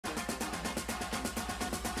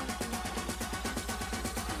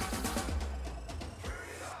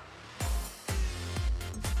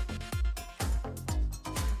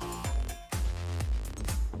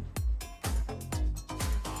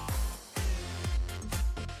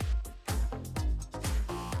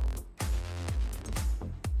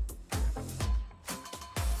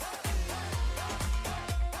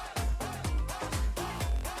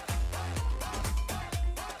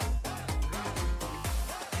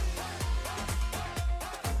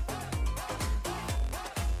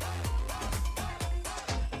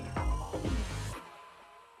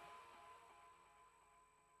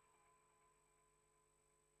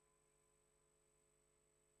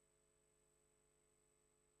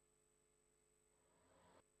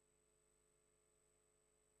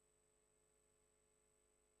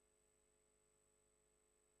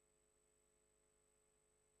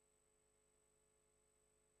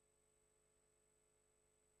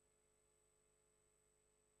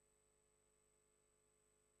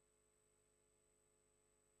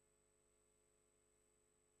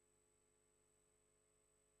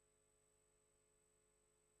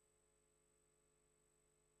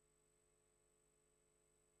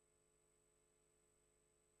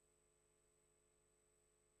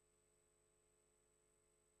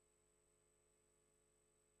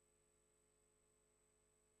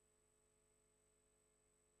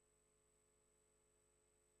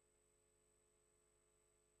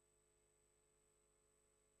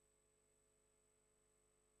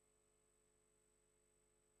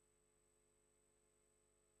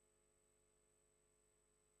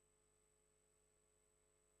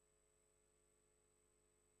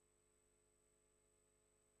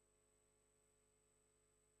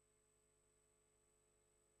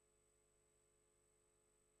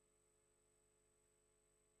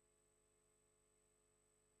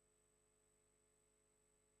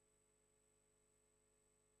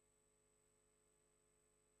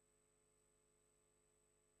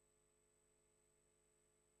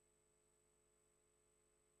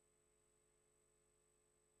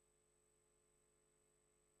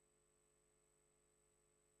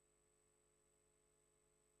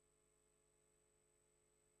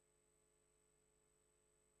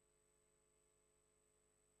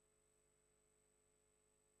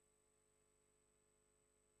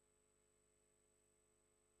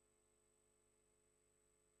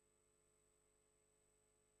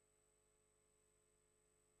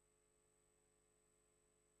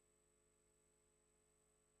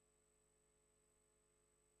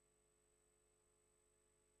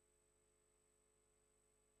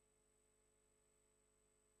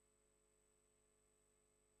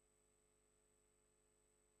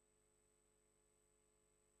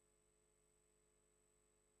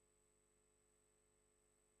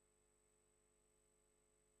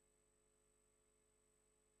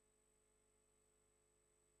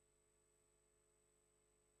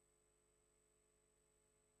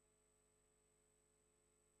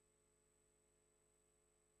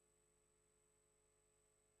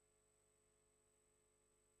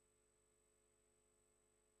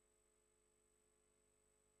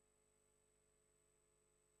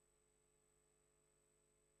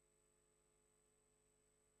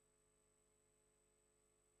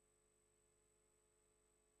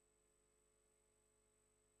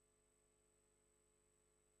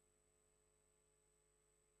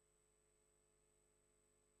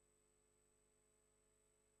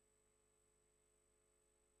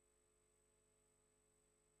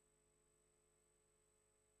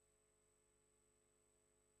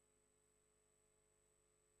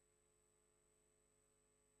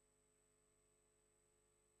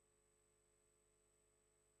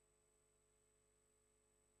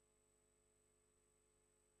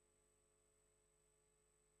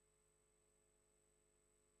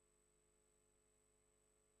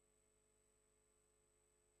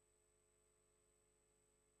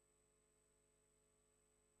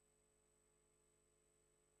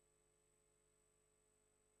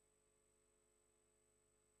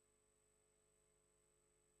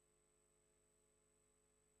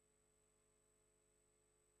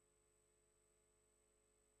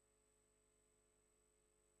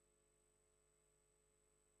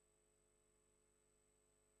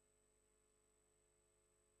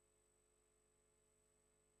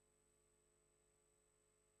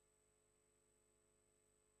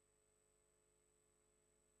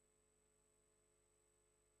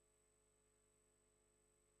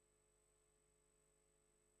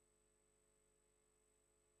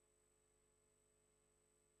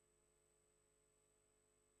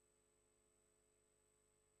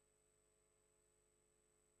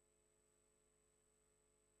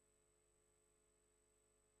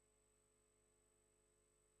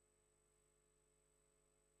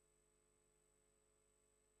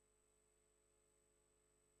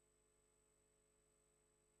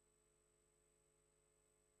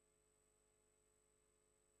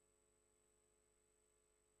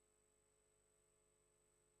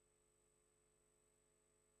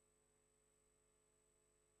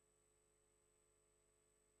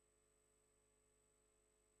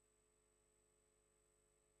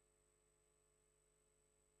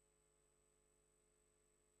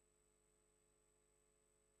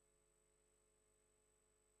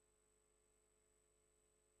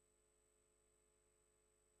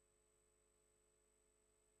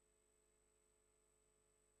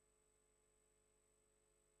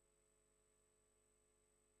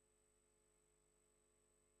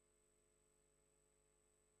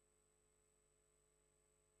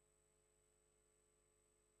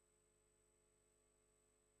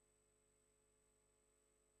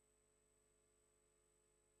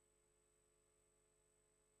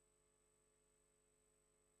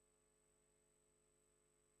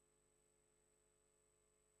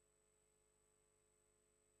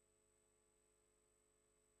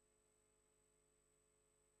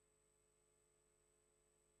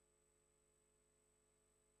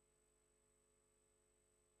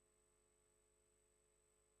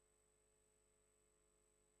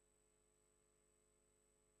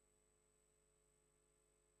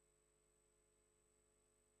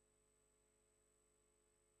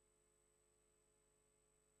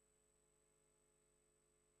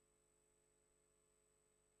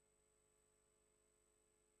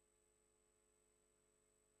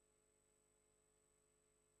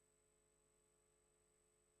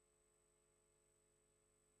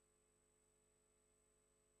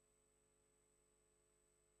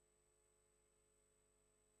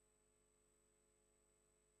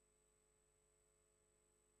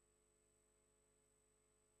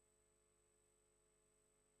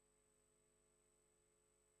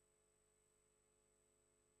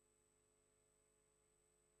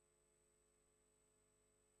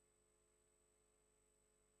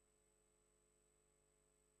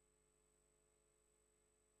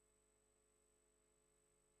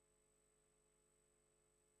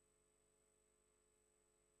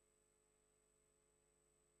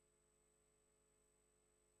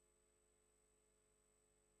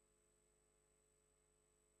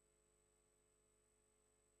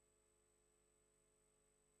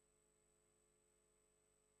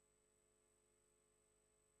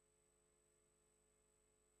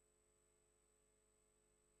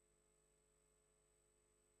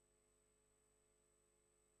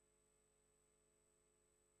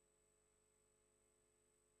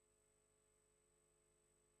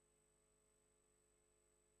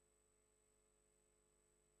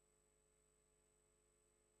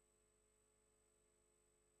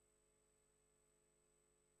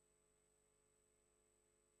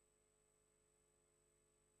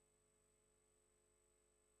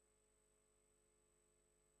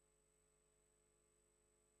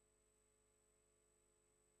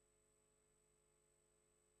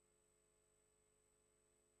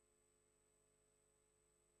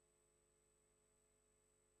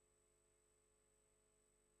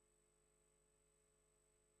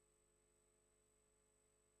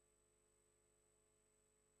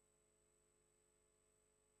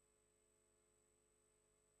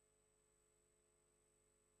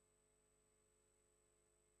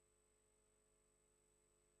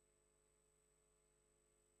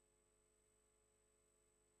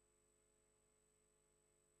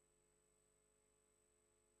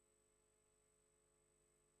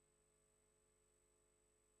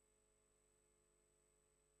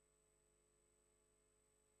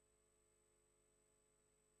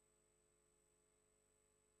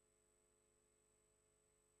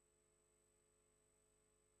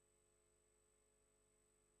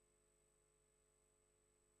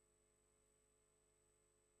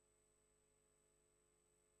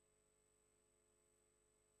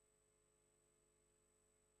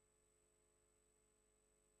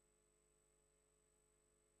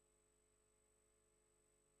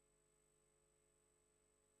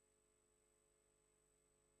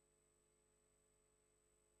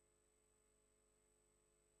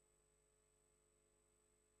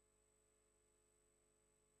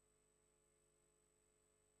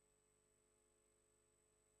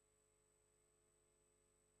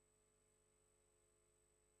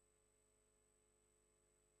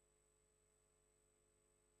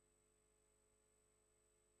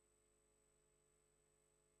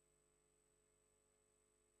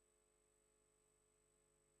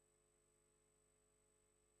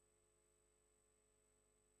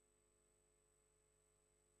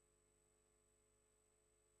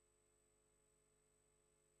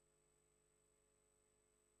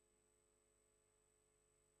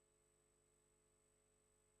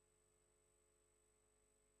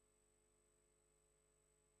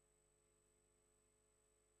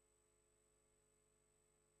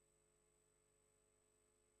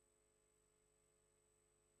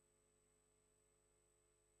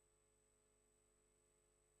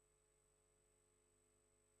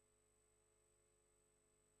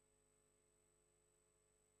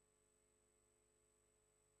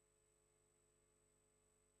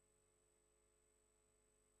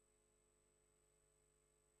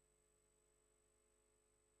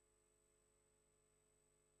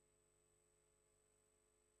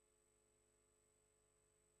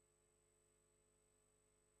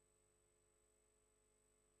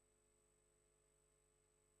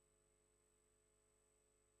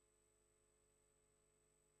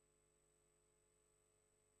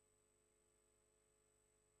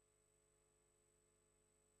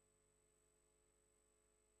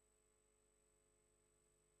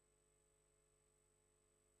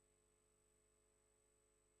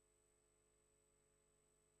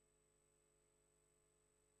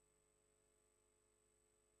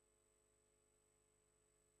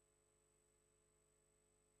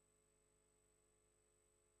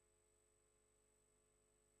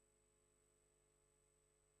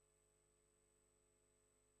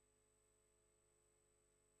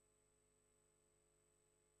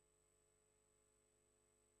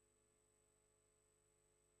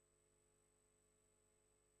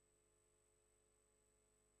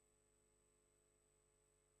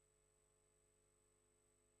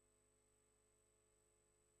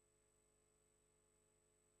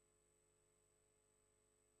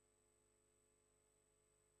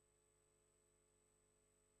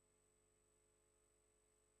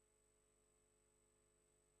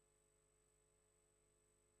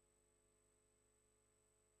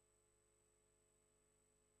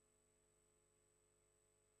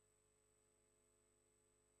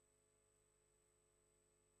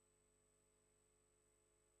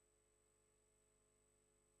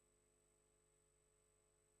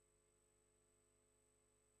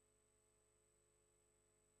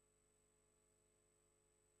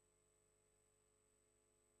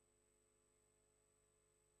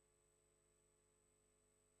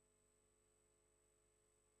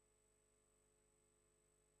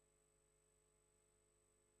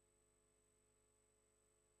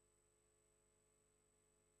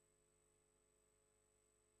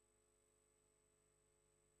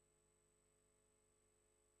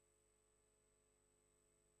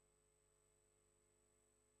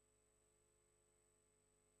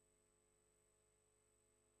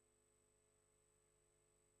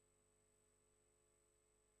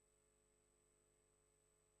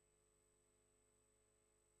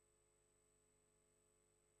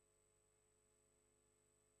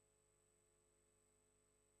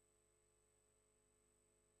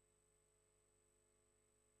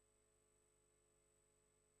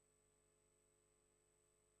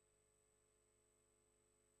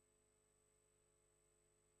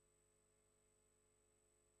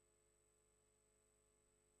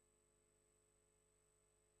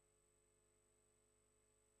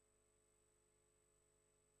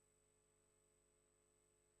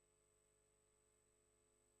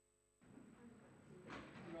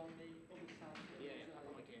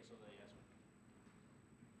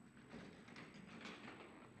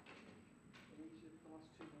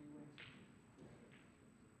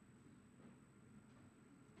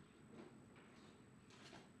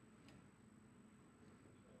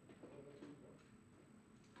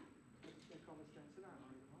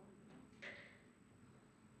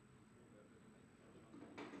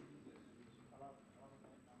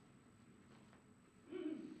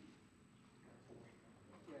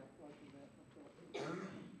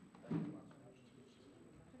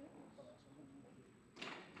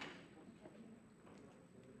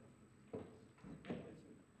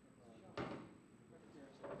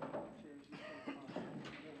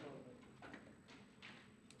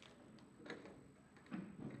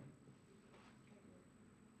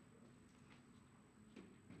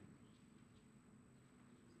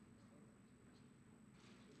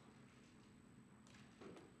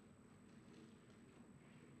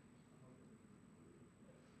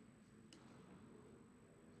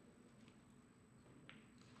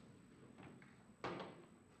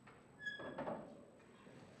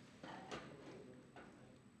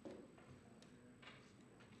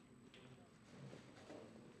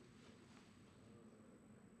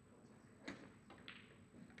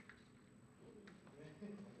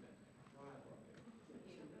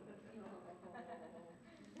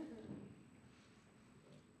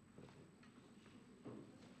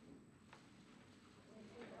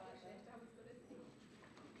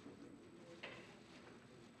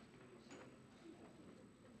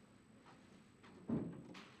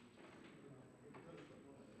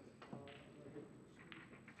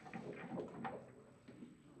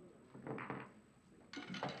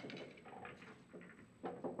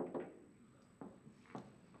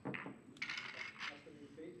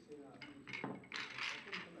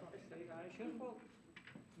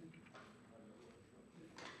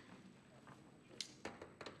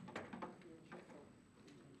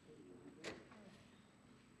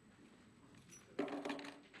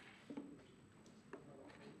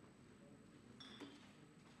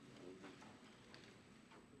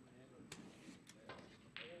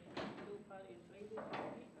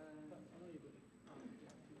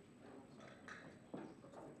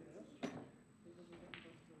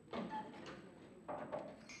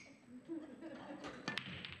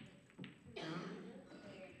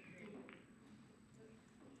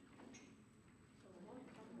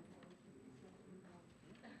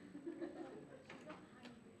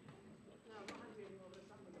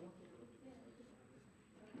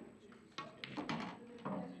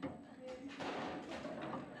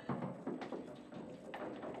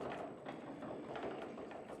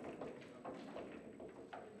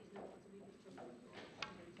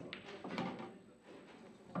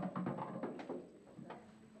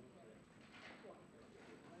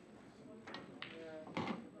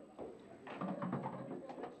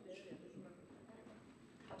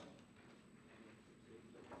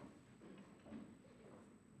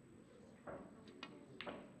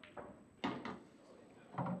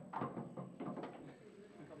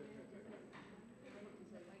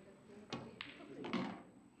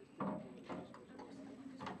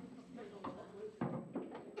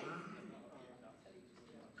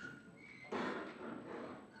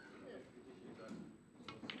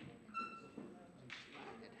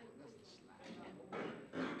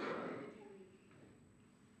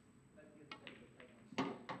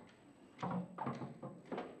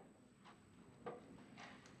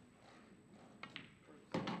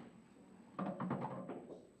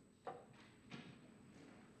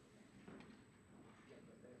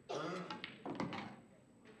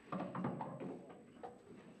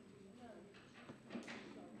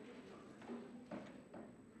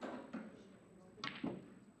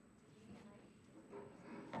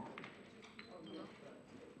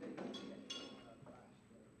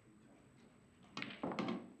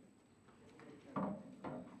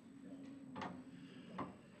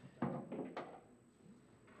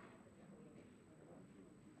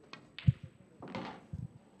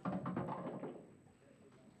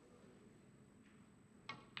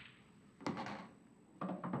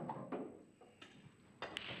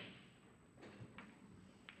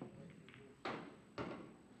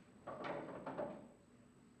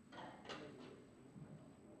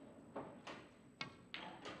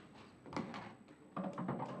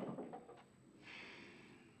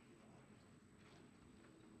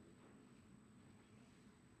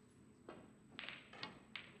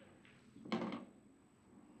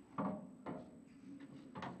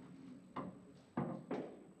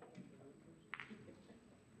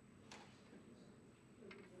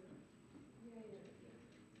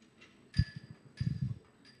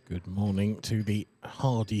Good morning to the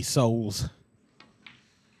hardy souls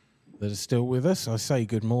that are still with us. I say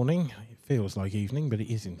good morning. It feels like evening, but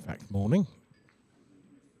it is in fact morning.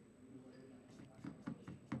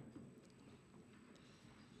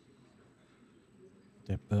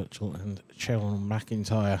 Deb Birchall and Cheryl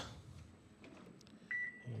McIntyre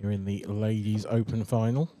here in the Ladies Open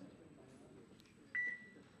Final.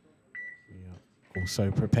 We are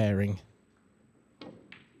also preparing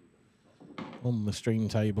on the stream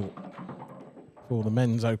table for the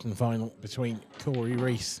Men's Open Final between Corey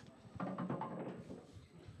Rees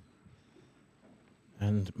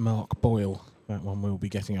and Mark Boyle. That one will be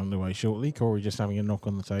getting underway shortly. Corey just having a knock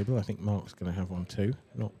on the table. I think Mark's going to have one too.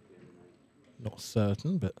 Not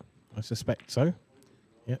certain, but I suspect so.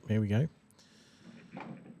 Yep, here we go.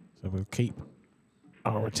 So we'll keep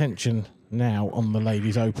our attention now on the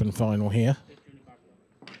Ladies Open Final here.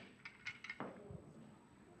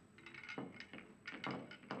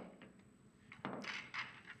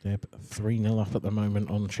 Deb 3-0 up at the moment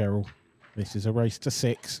on Cheryl. This is a race to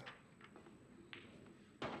 6.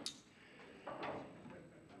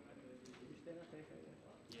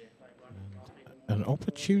 And an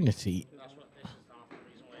opportunity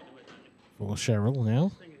for Cheryl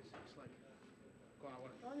now.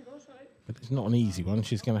 But it's not an easy one.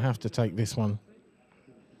 She's going to have to take this one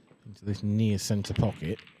into this near centre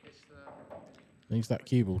pocket. Leaves that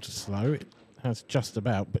cue ball to slow. It has just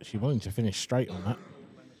about, but she wanted to finish straight on that.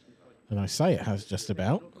 And I say it has just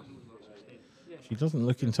about. She doesn't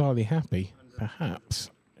look entirely happy.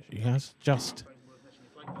 Perhaps she has just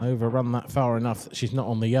overrun that far enough that she's not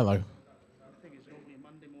on the yellow.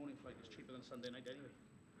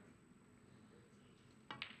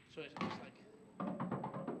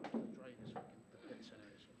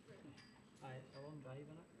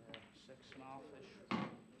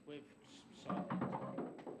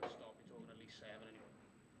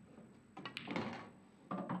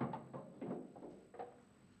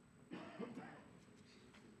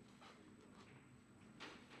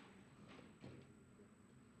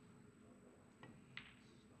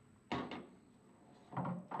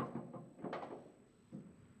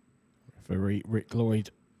 Referee Rick Lloyd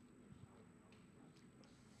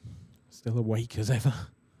still awake as ever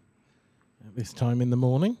at this time in the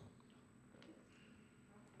morning.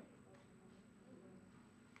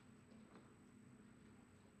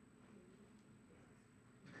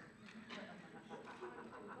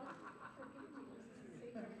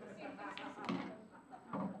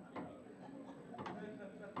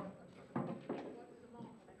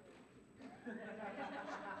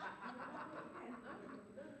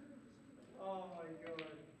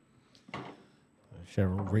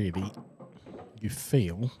 Cheryl really, you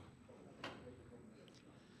feel,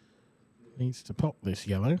 needs to pop this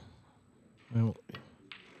yellow. Well,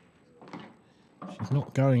 she's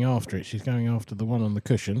not going after it. She's going after the one on the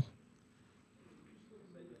cushion.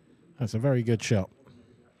 That's a very good shot.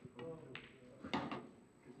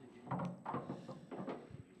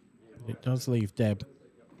 It does leave Deb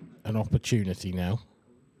an opportunity now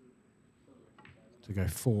to go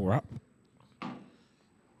 4 up.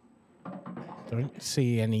 Don't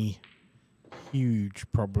see any huge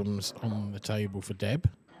problems on the table for Deb.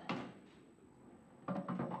 I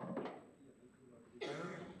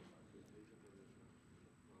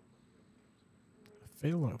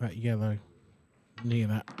feel like that yellow near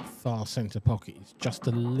that far centre pocket is just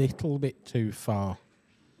a little bit too far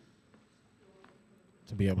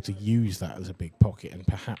to be able to use that as a big pocket and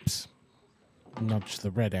perhaps nudge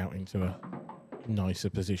the red out into a nicer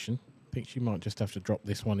position. I think she might just have to drop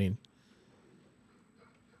this one in.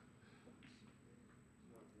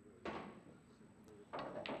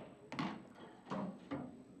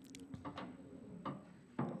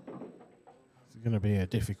 Going to be a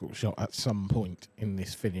difficult shot at some point in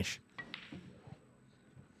this finish.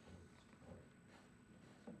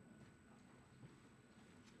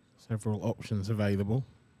 Several options available.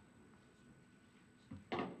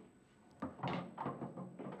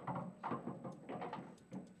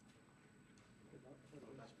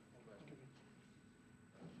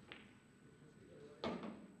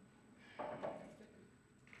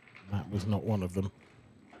 That was not one of them.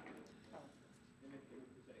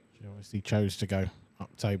 She obviously chose to go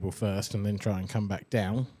up table first and then try and come back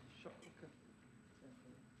down.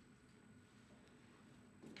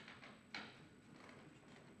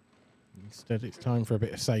 Instead, it's time for a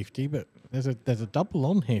bit of safety, but there's a double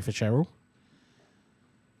on here for Cheryl.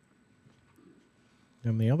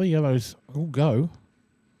 And the other yellows all go.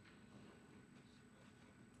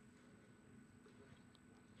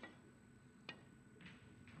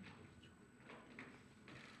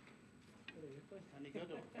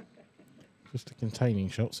 Just a containing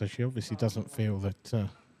shot, so she obviously doesn't feel that the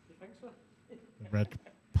red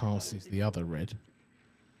passes the other red.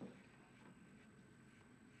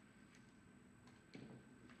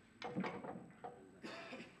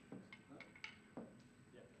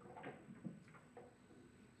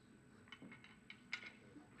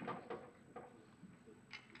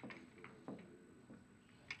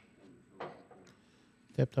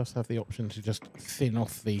 Deb does have the option to just thin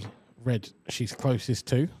off the red she's closest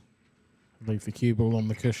to. Leave the cue ball on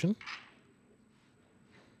the cushion.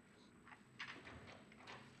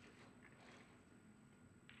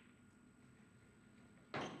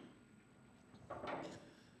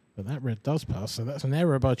 But that red does pass, so that's an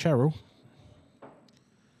error by Cheryl.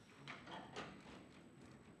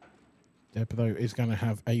 Deb, though, is going to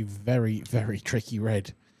have a very, very tricky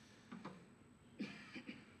red.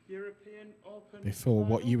 Before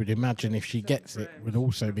what you would imagine, if she gets it, would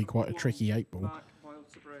also be quite a tricky 8-ball.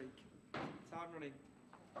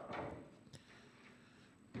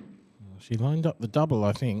 She lined up the double,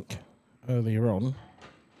 I think, earlier on.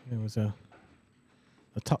 There was a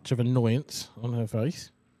touch of annoyance on her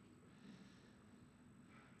face.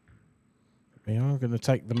 We are going to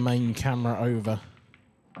take the main camera over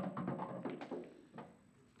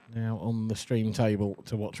now on the stream table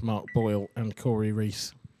to watch Mark Boyle and Corey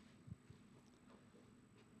Rees.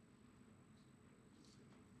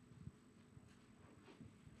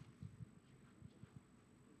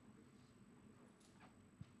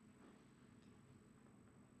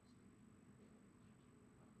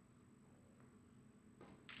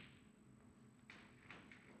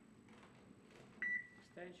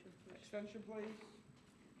 Extension, please.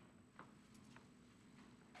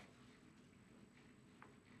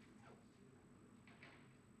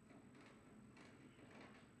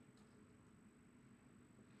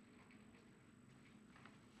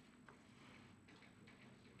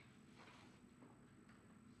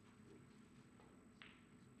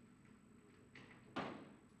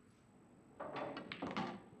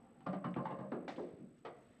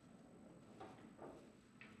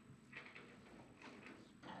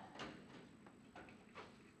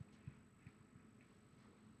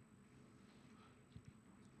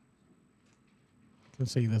 Can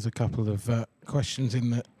see there's a couple of questions in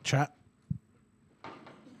the chat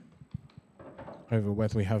over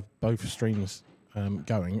whether we have both streams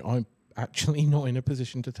going. I'm actually not in a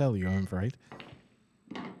position to tell you, I'm afraid.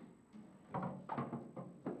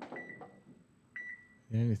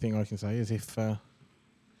 The only thing I can say is if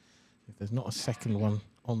there's not a second one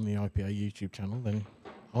on the IPA YouTube channel, then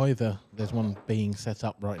either there's one being set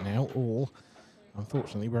up right now, or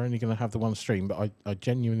unfortunately we're only going to have the one stream, but I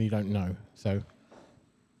genuinely don't know. So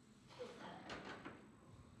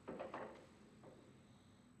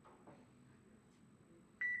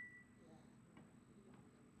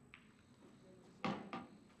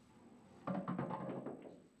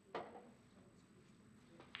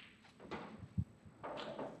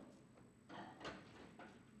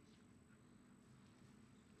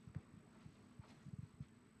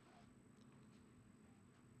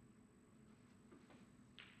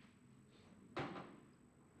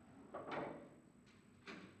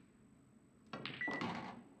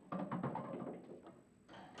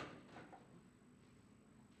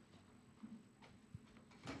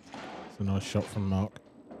it's a nice shot from Mark.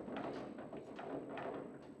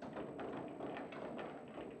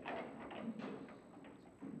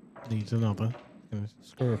 Needs another. Going to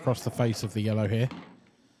screw across the face of the yellow here.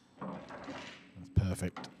 That's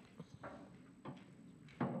perfect.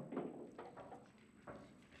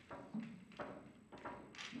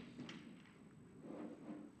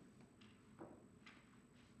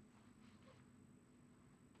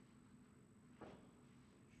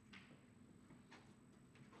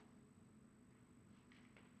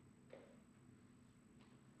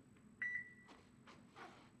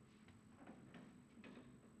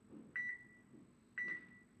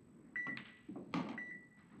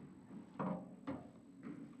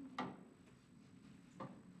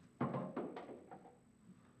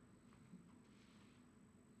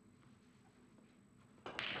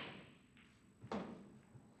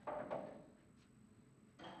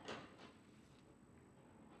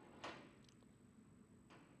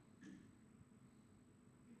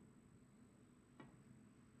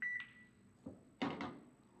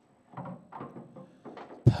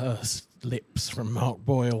 Pursed lips from Mark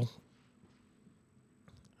Boyle.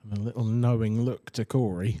 And a little knowing look to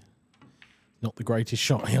Corey. Not the greatest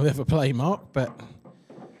shot he'll ever play, Mark, but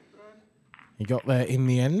he got there in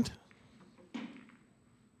the end.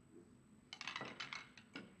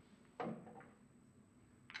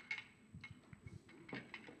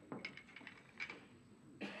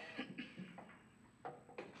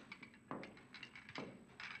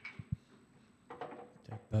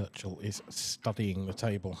 Birchall is studying the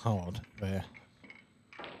table hard there.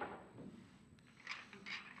 But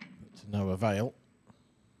to no avail.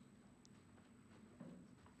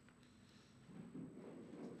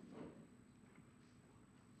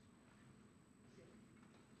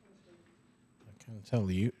 I can tell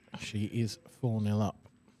you she is 4-0 up.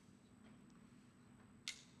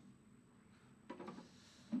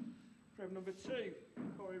 Frame number 2,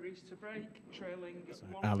 Corey Reese to break, trailing. So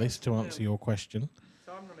Alice, to answer your question,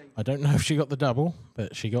 Time running. I don't know if she got the double,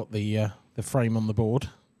 but she got the frame on the board.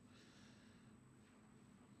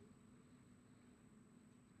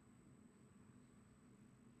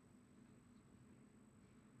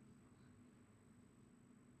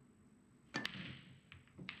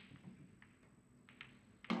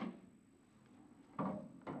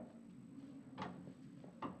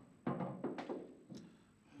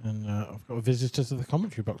 And I've got a visitor to the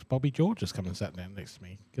commentary box. Bobby George has come and sat down next to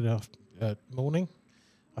me. Good morning.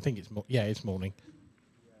 I think it's it's morning. Yeah, it's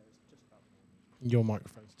just about morning. Your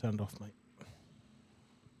microphone's turned off, mate.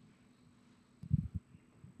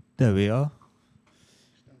 There we are.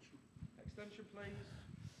 Extension,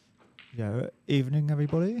 please. Yeah, evening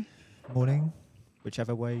everybody. Morning,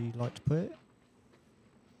 whichever way you like to put it.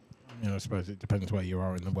 Yeah, I suppose it depends where you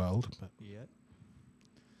are in the world. But Yeah.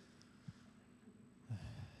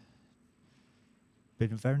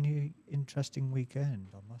 Been a very interesting weekend,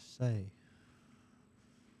 I must say.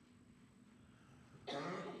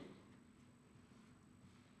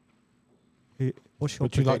 What's your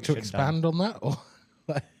would you like to prediction, expand Dan? on that?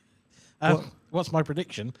 Or what's my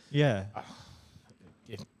prediction? Yeah.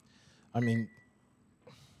 I mean,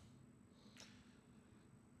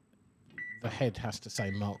 the head has to say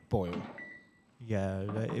Mark Boyle. Yeah,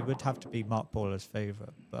 it would have to be Mark Boyler's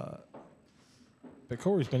favourite, but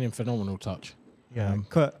Corey's been in phenomenal touch. yeah,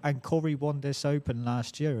 and Corey won this Open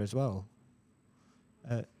last year as well,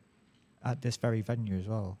 at this very venue as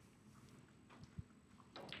well.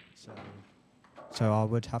 So I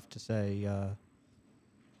would have to say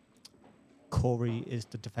Corey is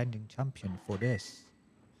the defending champion for this.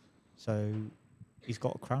 So he's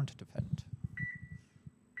got a crown to defend.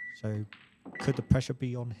 So could the pressure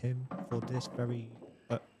be on him for this very?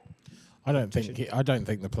 I don't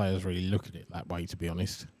think the players really look at it that way, to be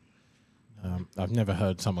honest. I've never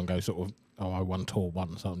heard someone go sort of, "Oh, I won Tour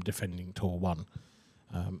 1, so I'm defending Tour 1."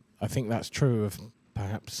 I think that's true of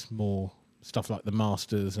perhaps more stuff like the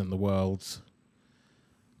Masters and the Worlds,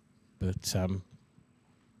 but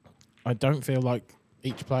I don't feel like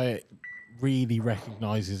each player really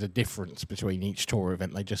recognises a difference between each tour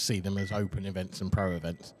event. They just see them as open events and pro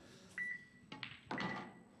events.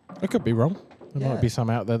 I could be wrong. There might be some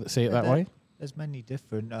out there that see it that way. There's many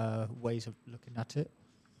different ways of looking at it.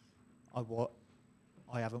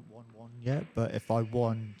 I haven't won one yet, but if I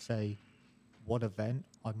won, say, one event,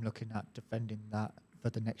 I'm looking at defending that for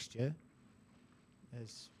the next year.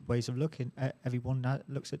 There's ways of looking at everyone that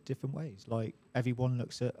looks at different ways. Like everyone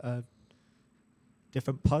looks at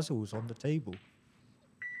different puzzles on the table.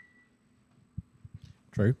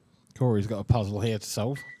 True. Corey's got a puzzle here to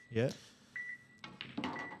solve. Yeah. I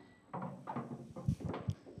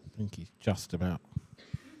think he's just about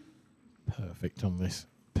perfect on this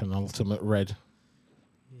penultimate red.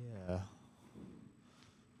 Yeah.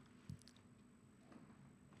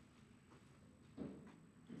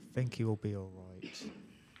 I think he will be all right.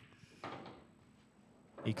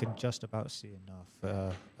 He can just about see enough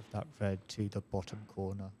of that red to the bottom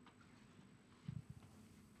corner.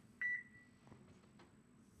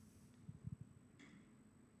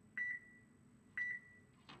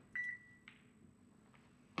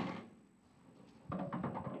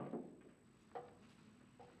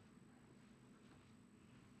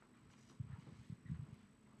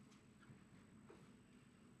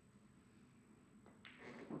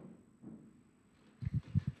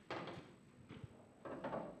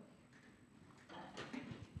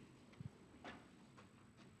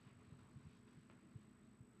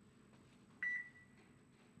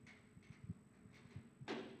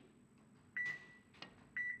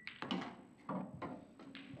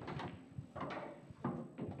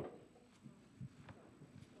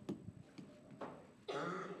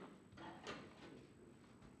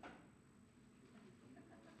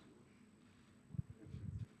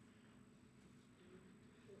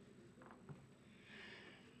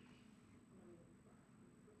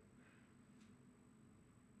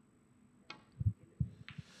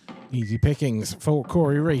 Easy pickings for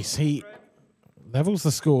Corey Reese. He levels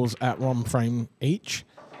the scores at 1 frame each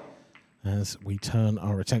as we turn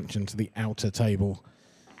our attention to the outer table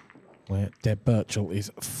where Deb Birchall is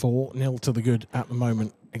 4-0 to the good at the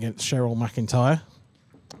moment against Cheryl McIntyre.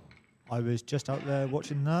 I was just out there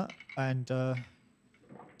watching that, and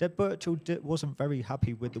Deb Birchall wasn't very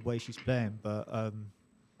happy with the way she's playing, but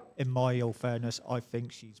in my all fairness, I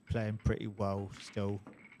think she's playing pretty well still.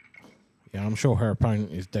 Yeah, I'm sure her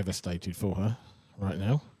opponent is devastated for her right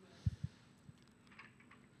now.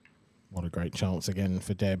 What a great chance again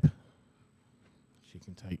for Deb. She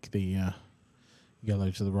can take the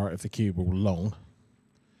yellow to the right of the cue ball long.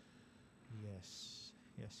 Yes,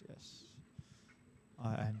 yes, yes.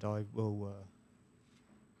 And I will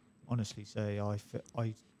honestly say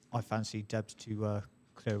I fancy Debs to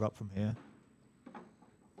clear up from here.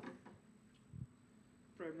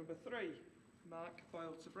 Frame number 3, Mark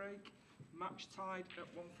Boyle to break. Match tied at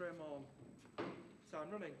 1 frame all. Time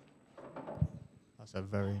running. That's a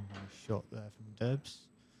very nice shot there from Debs.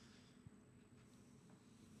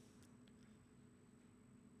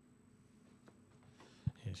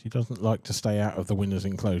 Yeah, she doesn't like to stay out of the winner's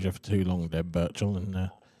enclosure for too long, Deb Birchall, and yeah,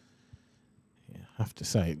 I have to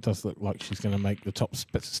say it does look like she's going to make the top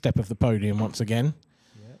step of the podium once again.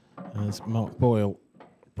 Yeah. As Mark Boyle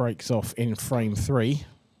breaks off in frame 3.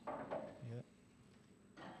 Yeah.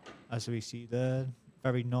 As we see there,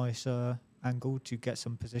 very nice angle to get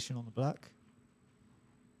some position on the black.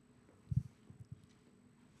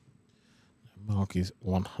 Mark is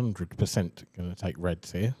 100% going to take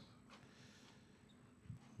reds here.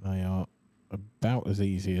 They are about as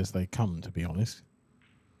easy as they come, to be honest.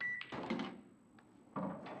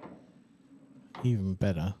 Even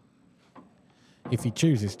better, if he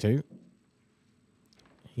chooses to,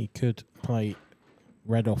 he could play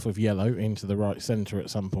red off of yellow into the right centre at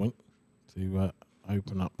some point to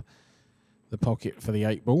open up the pocket for the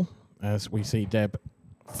 8 ball, as we see Deb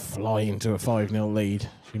fly into a 5-0 lead.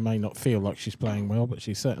 She may not feel like she's playing well, but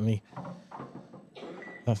she certainly...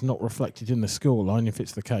 That's not reflected in the scoreline if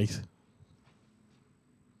it's the case.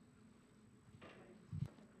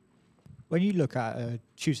 When you look at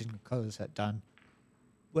choosing the colour set, Dan,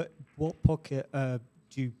 what pocket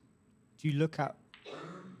do you look at?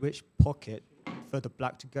 Which pocket for the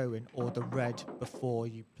black to go in, or the red before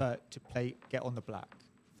you get on the black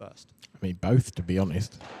first? I mean, both, to be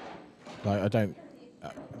honest. Like, I don't.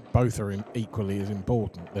 Both are equally as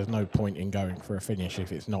important. There's no point in going for a finish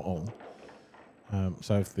if it's not on.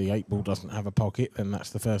 So if the 8 ball doesn't have a pocket, then that's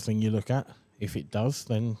the first thing you look at. If it does,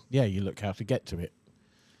 then yeah, you look how to get to it.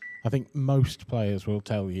 I think most players will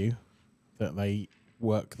tell you that they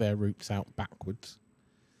work their routes out backwards.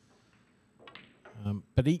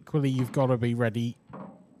 But equally, you've got to be ready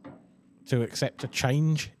to accept a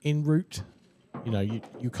change in route. You know,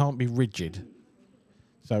 you can't be rigid.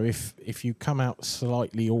 So if you come out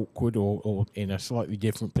slightly awkward or in a slightly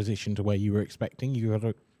different position to where you were expecting, you've got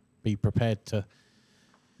to be prepared to,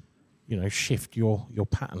 you know, shift your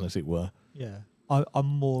pattern, as it were. Yeah, I'm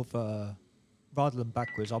more of a, rather than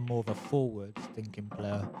backwards, I'm more of a forward-thinking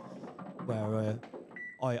player, where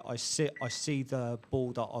I see the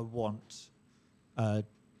ball that I want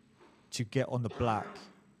to get on the black,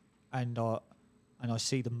 and I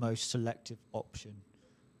see the most selective option,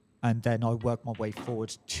 and then I work my way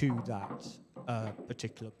forwards to that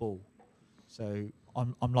particular ball. So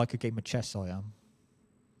I'm like a game of chess, I am.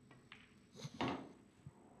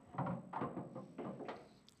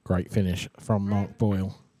 Great finish from Mark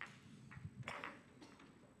Boyle.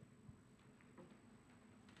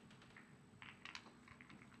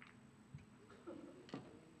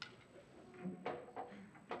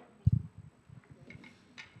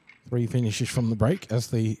 Three finishes from the break as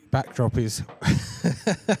the backdrop is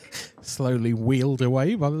slowly wheeled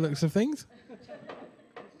away by the looks of things.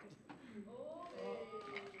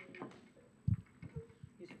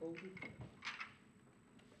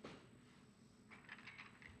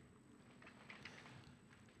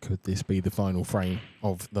 Could this be the final frame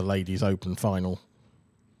of the Ladies Open final?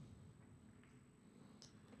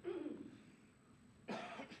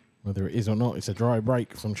 Whether it is or not, it's a dry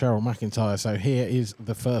break from Cheryl McIntyre. So here is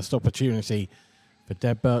the first opportunity for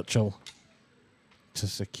Deb Birchall to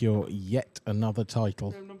secure yet another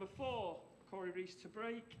title. Frame number 4, Corey Reese to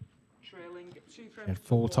break, trailing 2 frames. Had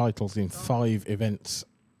 4 titles in 5 events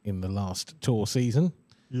in the last tour season.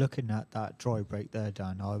 Looking at that dry break there,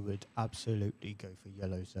 Dan, I would absolutely go for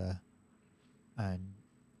yellows there. And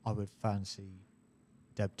I would fancy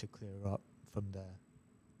Deb to clear up from there.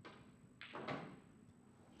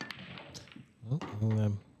 Well,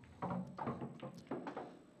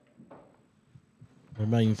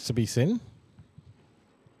 remains to be seen.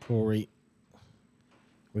 Corey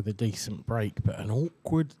with a decent break, but an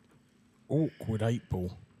awkward 8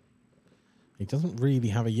 ball. He doesn't really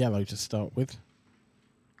have a yellow to start with.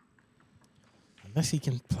 Unless he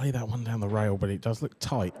can play that one down the rail, but it does look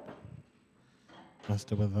tight. as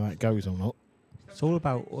to whether that goes or not. It's all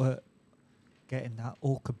about getting that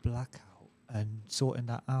orca black out and sorting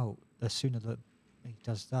that out. The sooner that he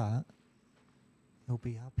does that, he'll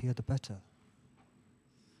be happier the better.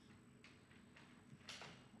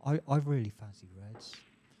 I really fancy reds.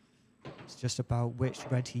 It's just about which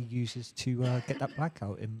red he uses to get that black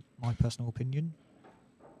out, in my personal opinion.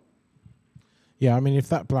 Yeah, I mean, if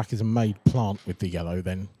that black is a made plant with the yellow,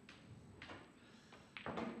 then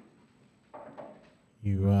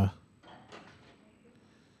you...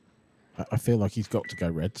 I feel like he's got to go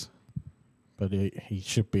reds, but he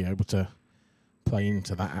should be able to play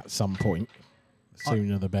into that at some point. The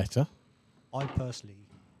sooner the better. I personally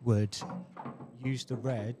would use the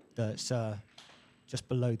red that's just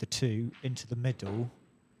below the 2 into the middle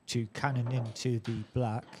to cannon into the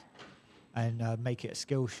black and make it a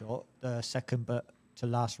skill shot, the second but to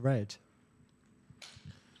last red.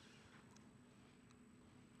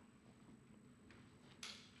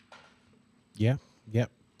 Yeah,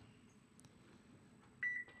 yep.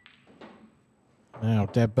 Now,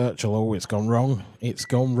 Deb Birchall, oh, it's gone wrong. It's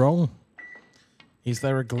gone wrong. Is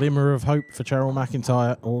there a glimmer of hope for Cheryl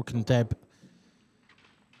McIntyre, or can Deb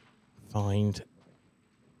find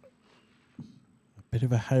a bit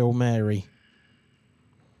of a Hail Mary?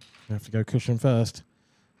 You have to go cushion first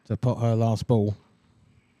to pot her last ball.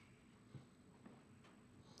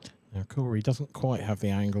 Now, Corey doesn't quite have the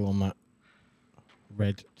angle on that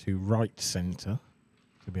red to right centre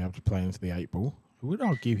to be able to play into the 8 ball. I would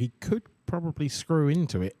argue he could probably screw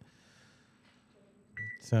into it.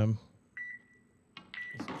 But,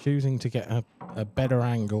 he's choosing to get a better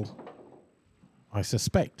angle, I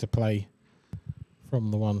suspect, to play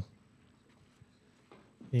from the one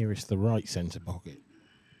nearest the right centre pocket.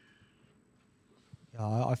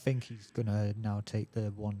 Yeah, I think he's going to now take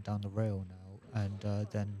the one down the rail now and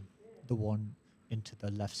then the one into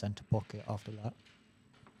the left centre pocket after that.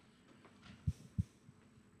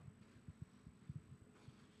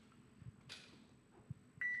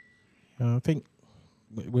 I think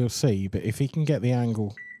we'll see, but if he can get the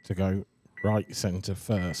angle to go right centre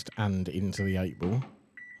first and into the 8 ball,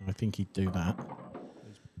 I think he'd do that.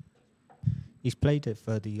 He's played it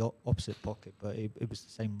for the opposite pocket, but it was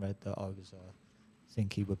the same red that I was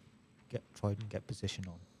think he would try and get position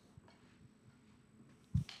on.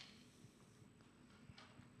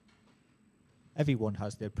 Everyone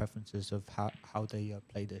has their preferences of how they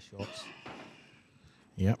play their shots.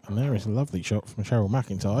 Yep, and there is a lovely shot from Cheryl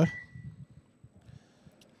McIntyre.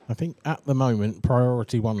 I think at the moment,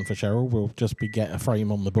 priority 1 for Cheryl will just be get a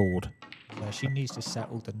frame on the board. Yeah, she needs to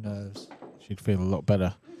settle the nerves. She'd feel a lot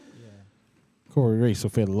better. Yeah. Corey Reese will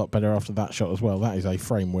feel a lot better after that shot as well. That is a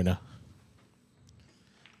frame winner.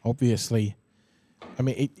 Obviously, I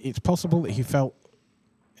mean, it's possible that he felt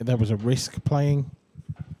there was a risk playing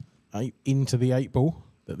into the 8 ball,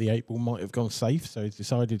 that the 8 ball might have gone safe, so he's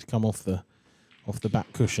decided to come off the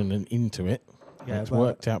back cushion and into it. Yeah, it's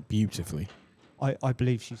worked out beautifully. I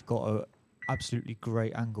believe she's got a absolutely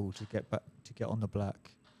great angle to get back to get on the black,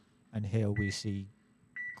 and here we see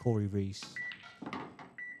Corey Reese,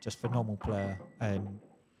 just phenomenal player, and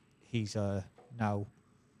he's now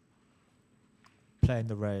playing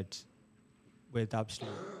the red with absolute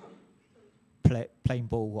plain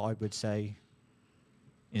ball, I would say,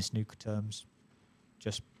 in snooker terms.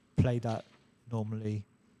 Just play that normally,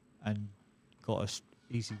 and got a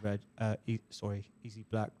easy red, easy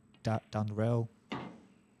black down the rail,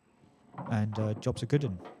 and jobs are good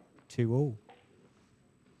and 2-all.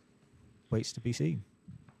 Waits to be seen.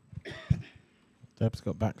 Deb's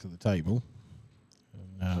got back to the table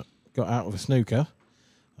and got out of a snooker.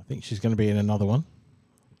 I think she's going to be in another one.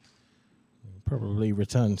 We'll probably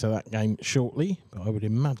return to that game shortly, but I would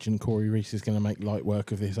imagine Corey Reese is going to make light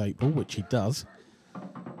work of this 8 ball, which he does.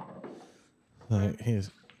 So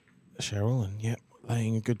here's Cheryl, and yep,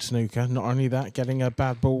 laying a good snooker. Not only that, getting a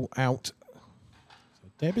bad ball out. So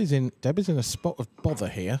Deb is in a spot of bother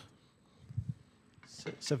here.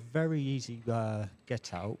 It's a very easy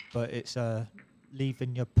get out, but it's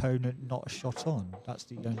leaving your opponent not a shot on. That's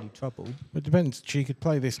the only trouble. It depends. She could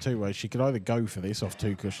play this 2 ways. She could either go for this off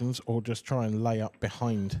 2 cushions or just try and lay up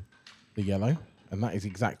behind the yellow. And that is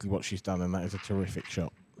exactly what she's done, and that is a terrific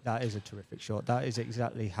shot. That is a terrific shot. That is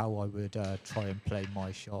exactly how I would try and play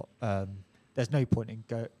my shot. There's no point in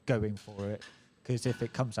going for it, because if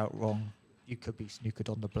it comes out wrong, you could be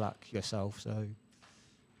snookered on the black yourself. So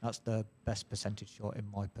that's the best percentage shot in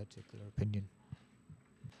my particular opinion.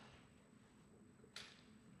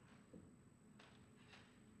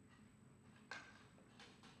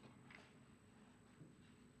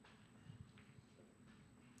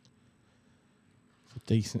 It's a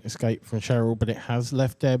decent escape from Cheryl, but it has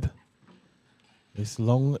left Deb This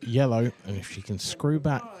long yellow, and if she can screw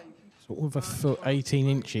back sort of a foot, 18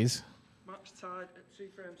 inches, Match tied at 2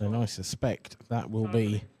 frames then on. I suspect that will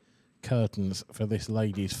be curtains for this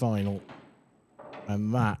ladies' final.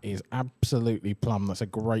 And that is absolutely plumb. That's a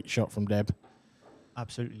great shot from Deb.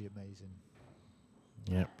 Absolutely amazing.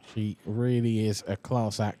 Yep, she really is a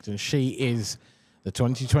class act, and she is the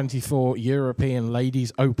 2024 European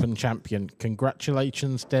Ladies Open champion.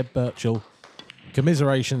 Congratulations, Deb Birchall.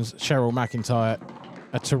 Commiserations, Cheryl McIntyre.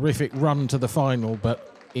 A terrific run to the final,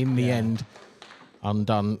 but in the end,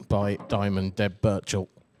 undone by Diamond Deb Birchall.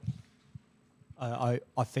 I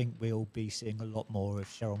think we'll be seeing a lot more of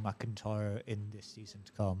Cheryl McIntyre in this season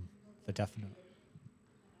to come, for definite.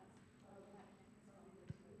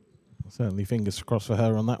 Certainly fingers crossed for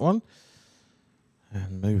her on that one.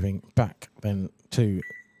 And moving back then to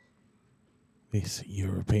this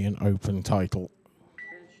European Open title.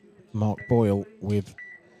 Mark Boyle with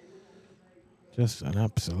just an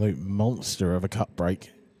absolute monster of a cut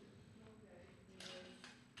break.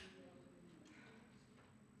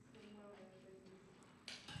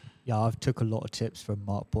 Yeah, I've took a lot of tips from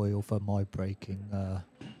Mark Boyle for my breaking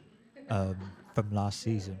from last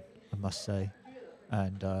season, I must say.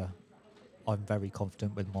 And I'm very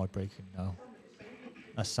confident with my breaking now.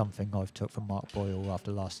 That's something I've took from Mark Boyle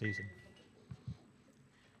after last season.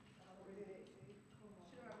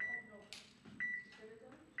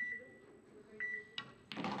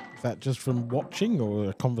 Is that just from watching or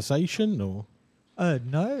a conversation or?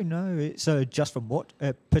 No, it's just from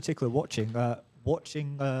particular watching.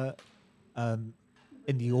 Watching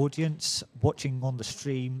in the audience, watching on the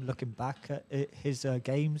stream, looking back at his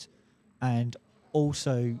games, and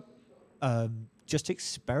also just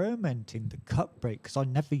experimenting the cut break, because I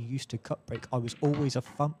never used to cut break. I was always a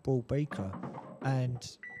front ball breaker,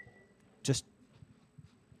 and just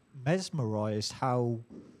mesmerized how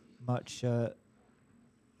much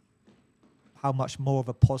more of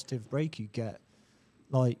a positive break you get.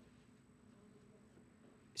 Like,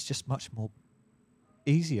 it's just much more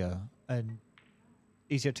easier and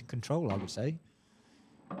easier to control, I would say.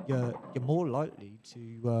 You're more likely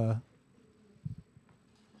to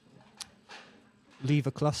leave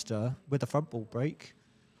a cluster with a front ball break,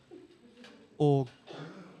 or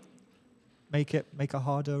make a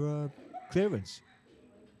harder clearance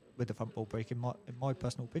with the front ball break, in my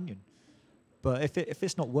personal opinion. But if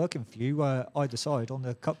it's not working for you either side on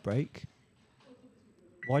the cut break,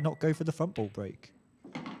 why not go for the front ball break?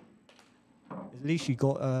 At least you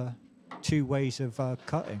got two ways of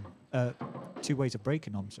cutting, 2 ways of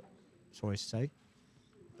breaking. I'm sorry to say,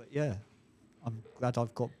 but yeah, I'm glad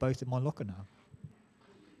I've got both in my locker now.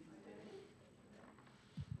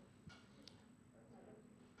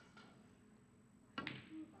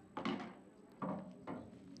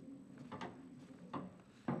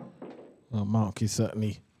 Well, Mark is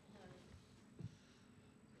certainly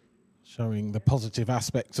showing the positive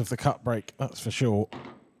aspects of the cut break, that's for sure.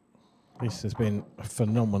 This has been a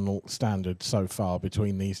phenomenal standard so far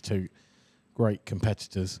between these two great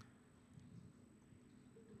competitors.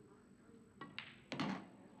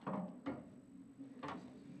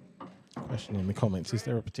 Question in the comments, is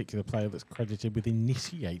there a particular player that's credited with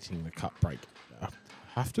initiating the cut break? I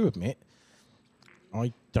have to admit,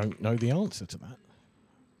 I don't know the answer to that.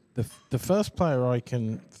 The first player I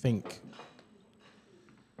can think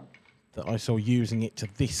that I saw using it to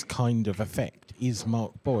this kind of effect is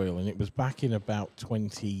Mark Boyle, and it was back in about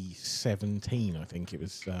 2017, I think it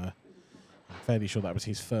was. I'm fairly sure that was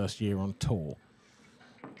his first year on tour.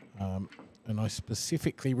 And I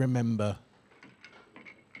specifically remember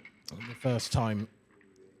the first time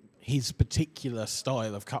his particular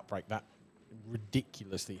style of cut break, that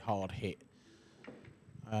ridiculously hard hit,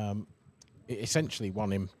 it essentially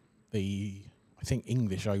won him the, I think,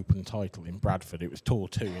 English Open title in Bradford. It was Tour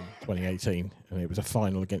 2 in 2018, and it was a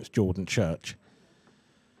final against Jordan Church.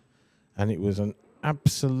 And it was an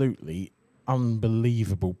absolutely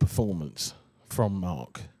unbelievable performance from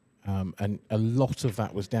Mark. And a lot of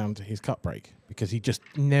that was down to his cut break, because he just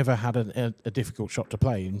never had a difficult shot to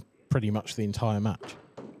play in pretty much the entire match.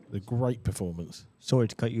 A great performance. Sorry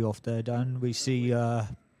to cut you off there, Dan. We see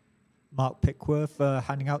Mark Pickworth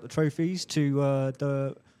handing out the trophies to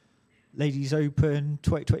the Ladies Open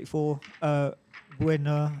 2024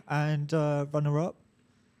 winner and runner-up,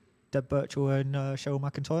 Deb Birchall and Cheryl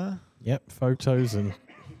McIntyre. Yep, photos and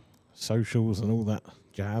socials and all that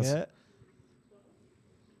jazz. Yeah.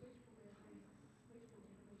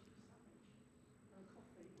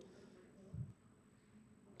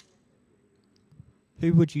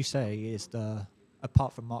 Who would you say is the,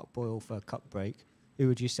 apart from Mark Boyle for cut break, who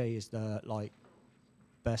would you say is the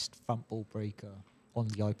best front ball breaker on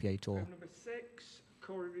the IPA tour? Number 6,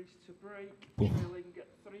 Corey Reese to break, Ooh. trailing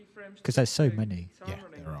 3 frames. 'Cause there's so 2. many. Time Yeah,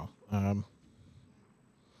 running. there are.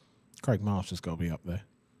 Craig Marsh has got to be up there.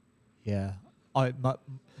 Yeah.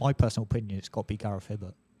 My personal opinion, it's got to be Gareth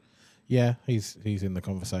Hibbert. Yeah, he's in the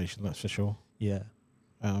conversation, that's for sure. Yeah.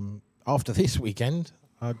 After this weekend,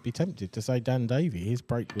 I'd be tempted to say Dan Davey. His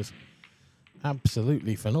break was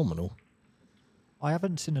absolutely phenomenal. I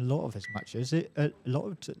haven't seen a lot of his matches. A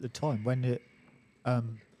lot of the time when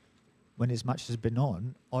his matches have been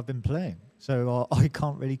on, I've been playing, so I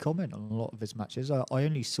can't really comment on a lot of his matches. I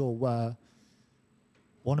only saw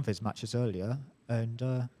one of his matches earlier,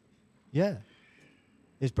 and yeah,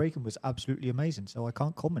 his breaking was absolutely amazing. So I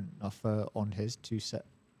can't comment enough on his to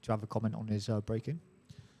have a comment on his breaking.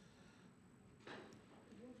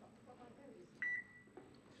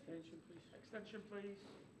 Extension, please.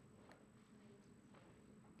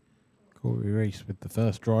 Corey Reese with the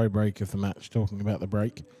first dry break of the match, talking about the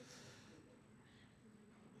break.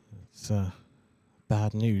 It's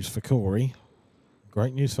bad news for Corey.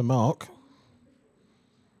 Great news for Mark.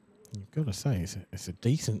 You've got to say, it's a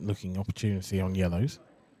decent looking opportunity on yellows.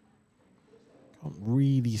 Can't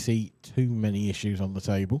really see too many issues on the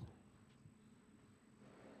table.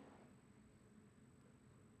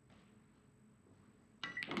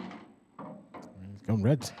 He's gone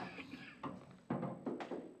reds.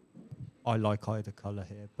 I like either colour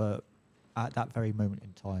here, but at that very moment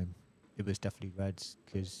in time, it was definitely reds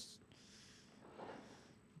because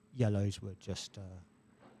yellows were just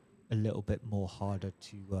a little bit more harder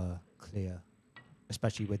to clear,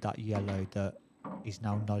 especially with that yellow that is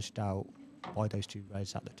now nudged out by those 2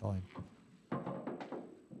 reds at the time.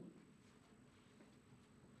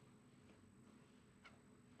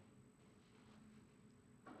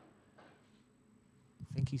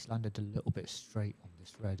 I think he's landed a little bit straight on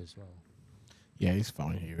this red as well. Yeah, he's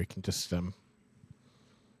fine here. He can just,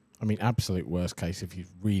 I mean, absolute worst case, if he's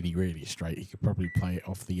really, really straight, he could probably play it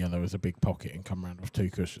off the yellow as a big pocket and come around with 2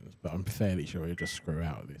 cushions. But I'm fairly sure he'll just screw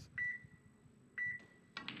out of this.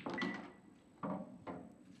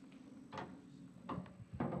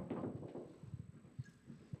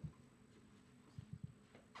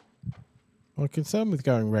 My concern with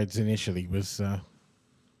going reds initially was the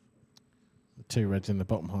 2 reds in the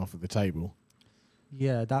bottom half of the table.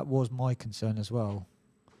 Yeah, that was my concern as well.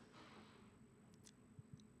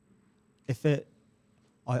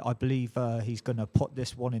 I believe he's going to put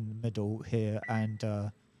this one in the middle here, and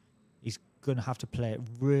he's going to have to play it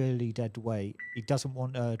really dead weight. He doesn't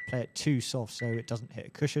want to play it too soft so it doesn't hit a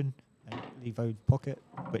cushion and leave a pocket,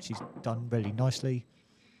 which he's done really nicely.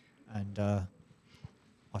 And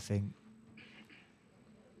I think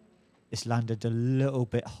it's landed a little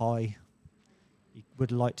bit high. He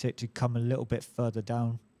would like it to come a little bit further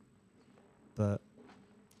down, but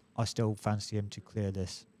I still fancy him to clear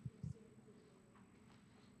this.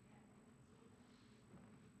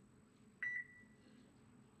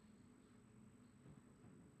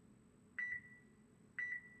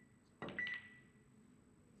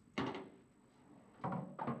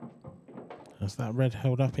 Has that red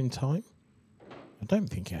held up in time? I don't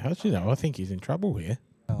think it has. You know, I think he's in trouble here.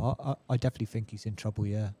 I definitely think he's in trouble,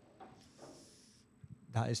 yeah.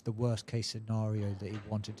 That is the worst case scenario that he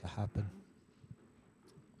wanted to happen.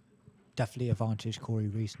 Definitely advantage Corey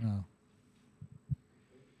Reese now.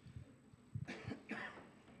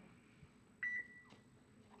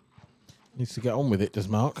 Needs to get on with it, does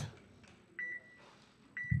Mark?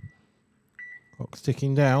 Clock's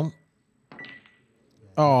ticking down.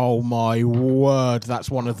 Oh my word, that's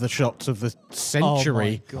one of the shots of the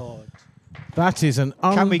century. Oh my God. That is an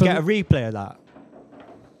Can we get a replay of that?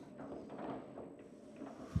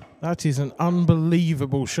 That is an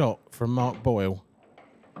unbelievable shot from Mark Boyle.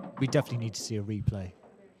 We definitely need to see a replay.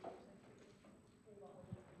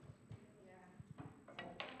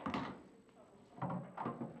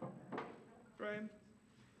 Frame.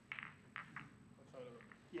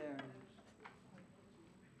 Yeah.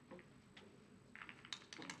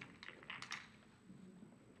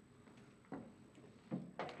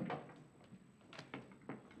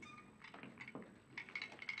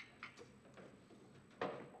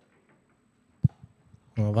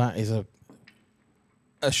 Well, that is a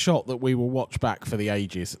shot that we will watch back for the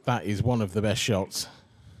ages. That is one of the best shots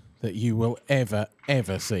that you will ever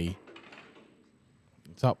see.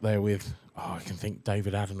 It's up there with, I can think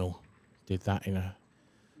David Adenall did that in a,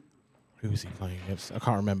 who was he playing against? I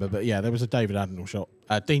can't remember, but yeah, there was a David Adenall shot.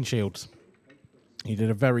 Dean Shields. He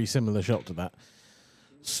did a very similar shot to that.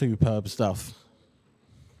 Superb stuff.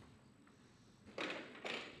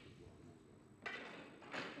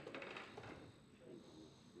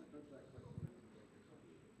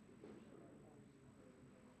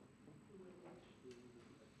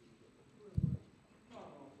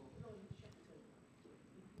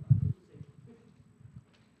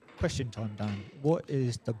 Question time, Dan. What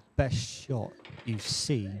is the best shot you've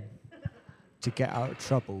seen to get out of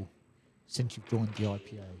trouble since you've joined the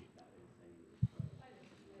IPA?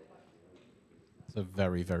 It's a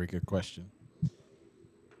very, very good question.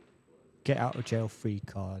 Get out of jail free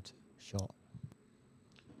card shot.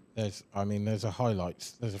 There's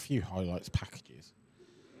a few highlights packages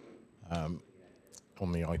on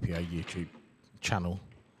the IPA YouTube channel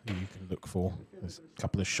who you can look for. There's a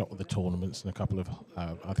couple of shot of the tournaments and a couple of,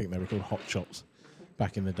 I think they were called hot shots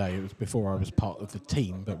back in the day. It was before I was part of the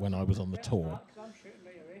team, but when I was on the tour.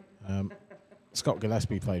 Scott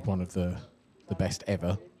Gillespie played one of the best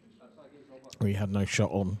ever, where he had no shot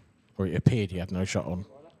on, or it appeared he had no shot on,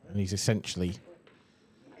 and he's essentially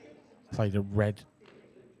played a red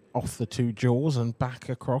off the two jaws and back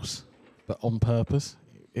across, but on purpose.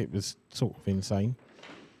 It was sort of insane.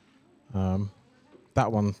 That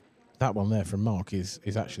one there from Mark is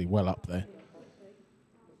actually well up there.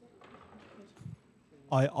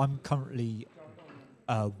 I'm currently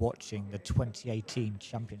watching the 2018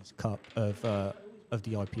 Champions Cup of the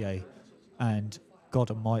IPA, and God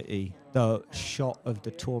Almighty, the shot of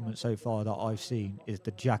the tournament so far that I've seen is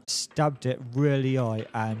the Jack stabbed it really high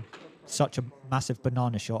and such a massive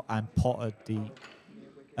banana shot and potted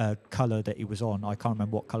the colour that he was on. I can't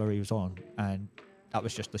remember what colour he was on, and that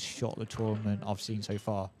was just the shot of the tournament I've seen so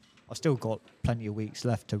far. I've still got plenty of weeks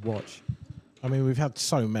left to watch. I mean, we've had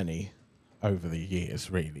so many over the years,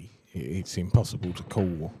 really. It's impossible to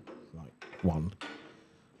call like one.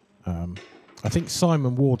 I think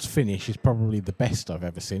Simon Ward's finish is probably the best I've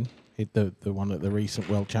ever seen. The one at the recent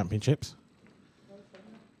World Championships.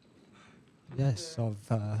 Yes,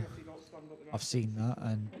 I've seen that,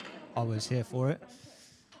 and I was here for it.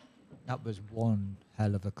 That was one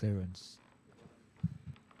hell of a clearance.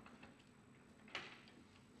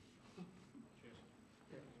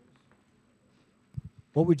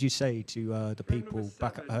 What would you say to the people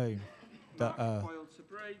back at home that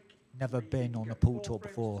never been on a pool tour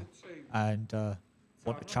before and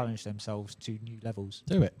want to challenge themselves to new levels?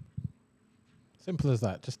 Do it. Simple as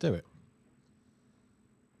that. Just do it.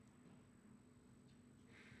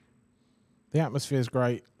 The atmosphere's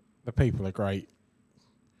great. The people are great.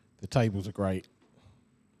 The tables are great.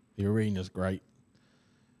 The arena's great.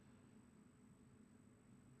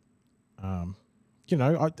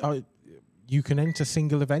 You can enter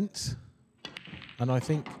single events, and I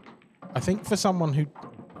think for someone who,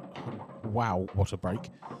 wow, what a break!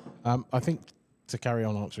 I think to carry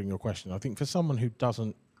on answering your question, I think for someone who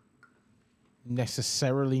doesn't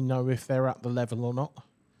necessarily know if they're at the level or not,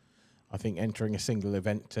 I think entering a single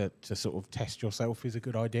event to sort of test yourself is a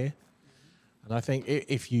good idea. And I think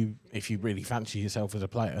if you really fancy yourself as a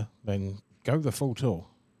player, then go the full tour.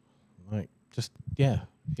 Like, just, yeah,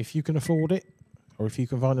 if you can afford it, or if you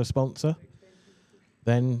can find a sponsor,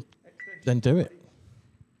 then do it.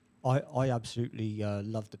 I absolutely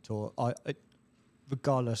love the tour.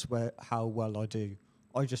 Regardless how well I do,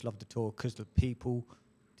 I just love the tour because the people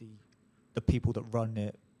that run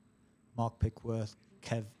it, Mark Pickworth,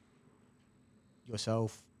 Kev,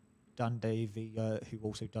 yourself, Dan Davey, who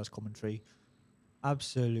also does commentary,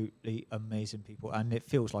 absolutely amazing people, and it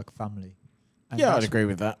feels like a family. And yeah, I'd agree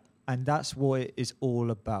with that. And that's what it is all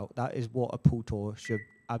about. That is what a pool tour should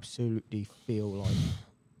absolutely feel like.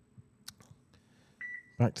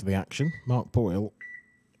 Back to the action. Mark Boyle,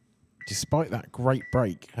 despite that great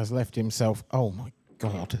break, has left himself... Oh, my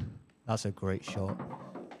God. That's a great shot.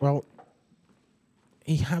 Well,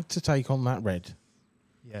 he had to take on that red.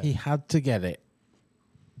 Yeah. He had to get it.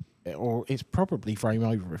 Or it's probably frame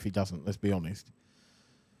over if he doesn't, let's be honest.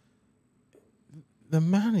 The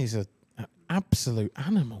man is an absolute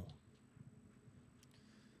animal.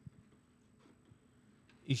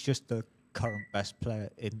 He's just the current best player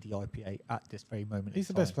in the IPA at this very moment. He's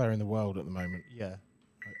the best player in the world at the moment. Yeah.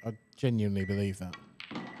 I genuinely believe that.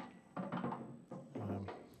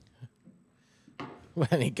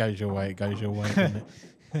 When it goes your way, doesn't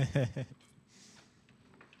it?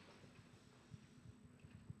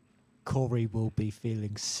 Corey will be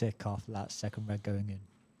feeling sick after that second red going in.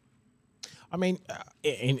 I mean,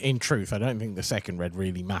 in truth, I don't think the second red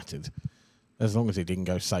really mattered. As long as it didn't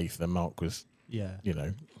go safe, then Mark was... Yeah. You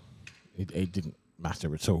know, it didn't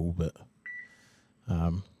matter at all. But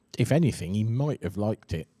if anything, he might have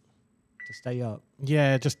liked it. To stay up?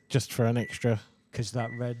 Yeah, just for an extra... Because that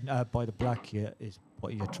red by the black here is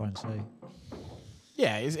what you're trying to say.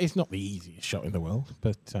 Yeah, it's not the easiest shot in the world,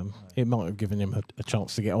 but it might have given him a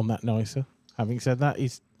chance to get on that nicer. Having said that,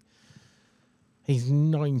 he's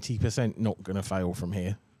 90% not going to fail from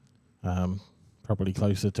here. Probably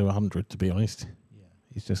closer to 100, to be honest. Yeah.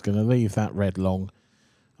 He's just going to leave that red long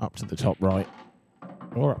up to the top right.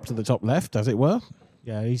 Or up to the top left, as it were.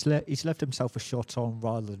 Yeah, he's left himself a shot on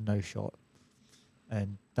rather than no shot,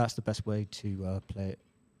 and that's the best way to play it.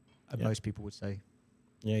 And most people would say.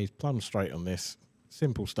 Yeah, he's plumb straight on this.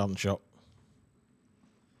 Simple stun shot.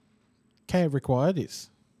 Care required. It's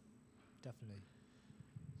Definitely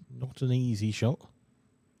not an easy shot.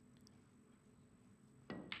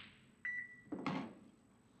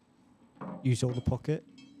 Use all the pocket.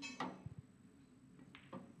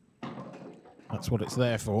 That's what it's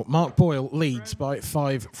there for. Mark Boyle leads by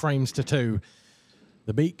 5 frames to 2.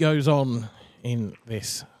 The beat goes on in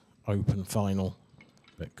this open final,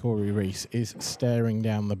 but Corey Reese is staring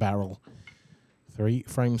down the barrel. 3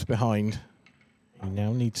 frames behind. He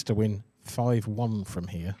now needs to win 5-1 from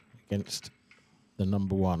here against the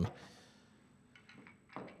number 1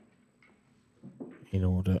 in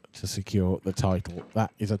order to secure the title.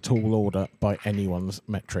 That is a tall order by anyone's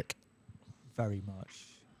metric. Very much.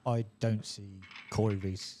 I don't see Corey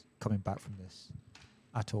Reese coming back from this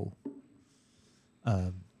at all.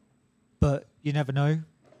 But you never know.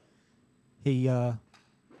 He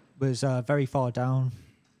was very far down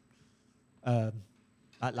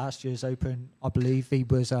at last year's Open. I believe he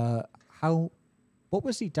was what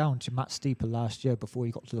was he down to Matt Steeper last year before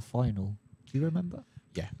he got to the final? Do you remember?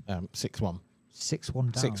 Yeah, 6-1. 6-1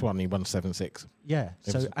 down. 6-1, he won 7-6. Yeah,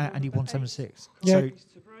 so and he won 7-6. Yeah. So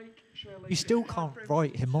you still can't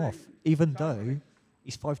write him off, even though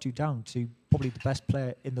he's 5-2 down to probably the best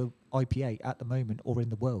player in the IPA at the moment or in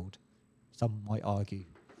the world, some might argue.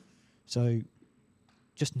 So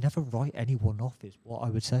just never write anyone off is what I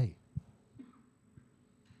would say.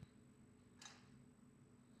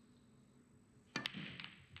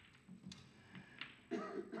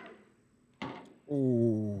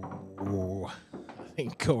 Ooh, I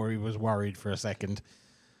think Corey was worried for a second,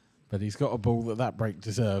 but he's got a ball that break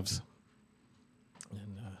deserves.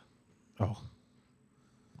 And,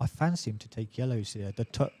 I fancy him to take yellows here, the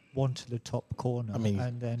one to the top corner,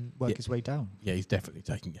 and then work his way down. Yeah, he's definitely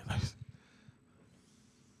taking yellows.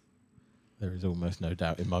 There is almost no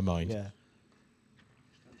doubt in my mind. Yeah.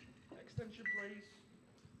 Extension, please.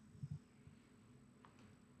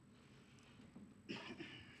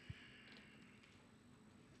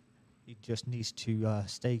 He just needs to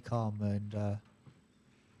stay calm and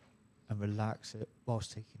relax it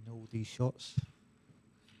whilst taking all these shots.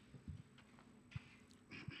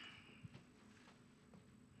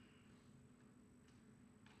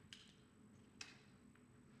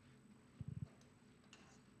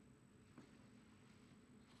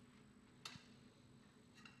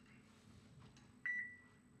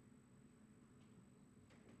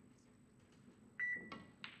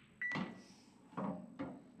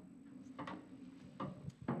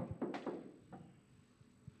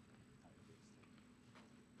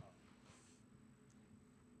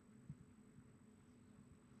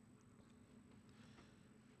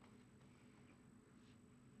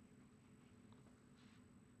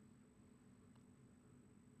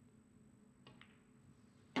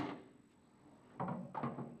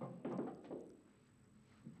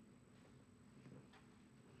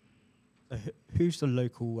 Who's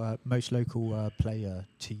the most local player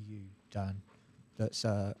to you, Dan, that's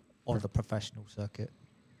on the professional circuit?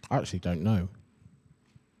 I actually don't know.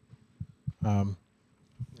 I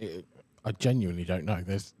genuinely don't know.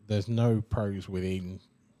 There's no pros within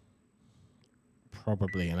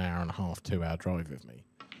probably an hour and a half, 2 hour drive of me.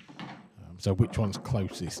 So which one's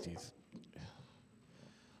closest is...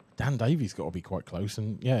 Dan Davies got to be quite close,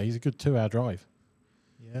 and yeah, he's a good 2 hour drive.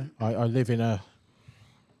 Yeah. I live in a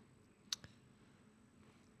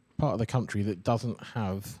part of the country that doesn't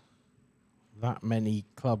have that many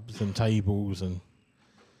clubs and tables and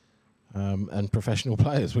professional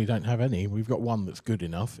players. We don't have any. We've got one that's good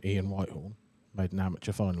enough. Ian Whitehorn made an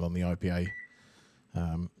amateur final on the IPA.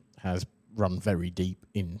 Has run very deep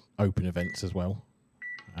in open events as well.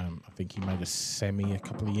 I think he made a semi a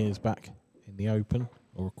couple of years back in the Open,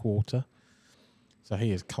 or a quarter. So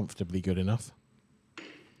he is comfortably good enough.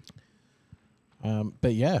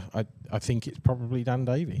 But yeah, I think it's probably Dan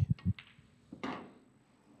Davey.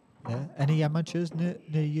 Yeah. Any amateurs near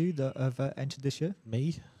you that have entered this year?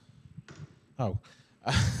 Me? Oh.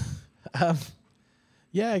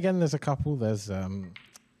 Yeah, again, there's a couple. There's I'd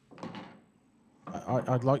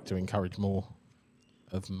like to encourage more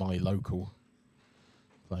of my local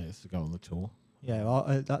players to go on the tour.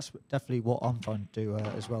 Yeah, that's definitely what I'm trying to do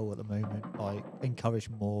as well at the moment. Like, encourage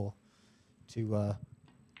more to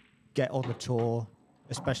get on the tour,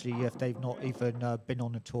 especially if they've not even been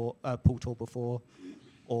on a tour, pool tour before,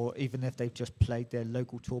 or even if they've just played their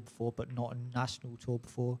local tour before but not a national tour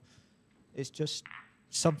before. It's just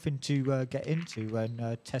something to get into and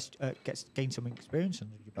gain some experience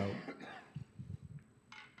under your belt.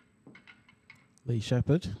 Lee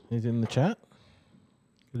Shepherd is in the chat.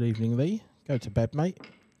 Good evening, Lee. Go to bed, mate.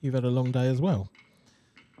 You've had a long day as well.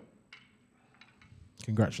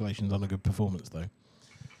 Congratulations on a good performance, though.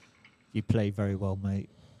 You play very well, mate.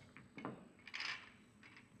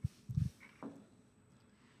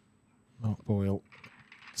 Mark Boyle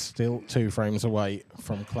still 2 frames away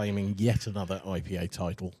from claiming yet another IPA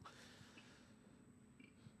title.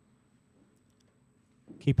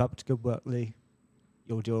 Keep up the good work, Lee.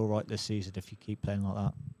 You'll do all right this season if you keep playing like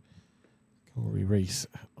that. Corey Reese,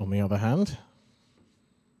 on the other hand,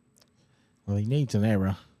 well, he needs an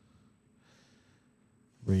error,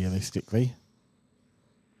 realistically,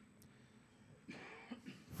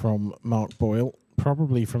 from Mark Boyle,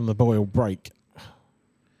 probably from the Boyle break.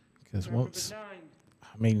 Because once,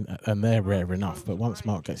 I mean, and they're rare enough, but once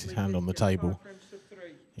Mark gets his hand on the table,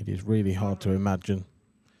 it is really hard to imagine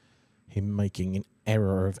him making an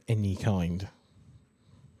error of any kind.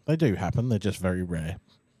 They do happen, they're just very rare.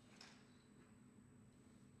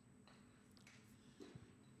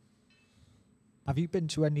 Have you been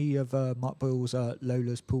to any of Mark Boyle's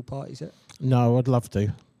Lola's pool parties yet? No, I'd love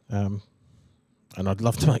to. And I'd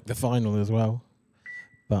love to make the final as well.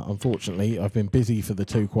 But unfortunately, I've been busy for the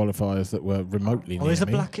 2 qualifiers that were remotely near me. Oh, is a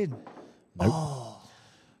black in? Nope. Oh.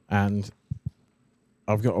 And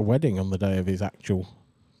I've got a wedding on the day of his actual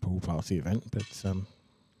pool party event. But,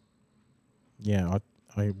 yeah,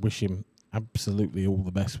 I wish him absolutely all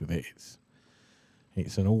the best with it.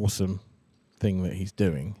 It's an awesome thing that he's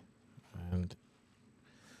doing. And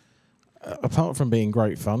apart from being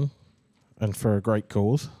great fun and for a great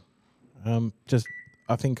cause,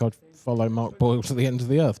 I think I'd follow Mark Boyle to the end of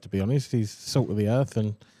the earth, to be honest. He's salt of the earth.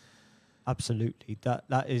 And absolutely.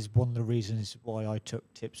 That is one of the reasons why I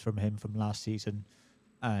took tips from him from last season.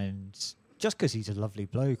 And just because he's a lovely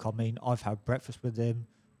bloke. I mean, I've had breakfast with him.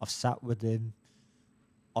 I've sat with him.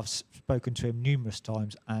 I've spoken to him numerous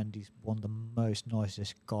times, and he's one of the most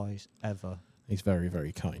nicest guys ever. He's very,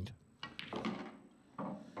 very kind.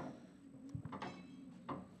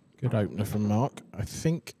 Good opener from Mark. I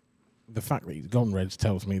think the fact that he's gone reds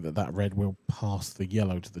tells me that red will pass the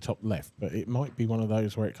yellow to the top left, but it might be one of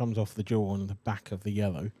those where it comes off the jaw and the back of the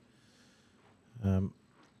yellow.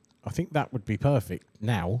 I think that would be perfect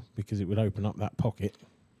now because it would open up that pocket.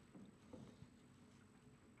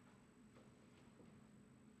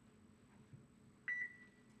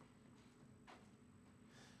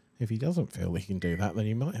 If he doesn't feel he can do that, then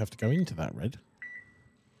he might have to go into that red.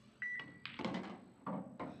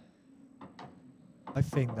 I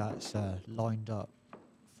think that's lined up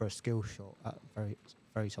for a skill shot at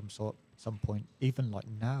some point. Even like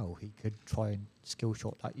now, he could try and skill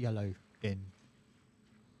shot that yellow in.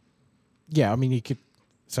 Yeah, I mean, he could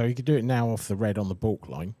do it now off the red on the balk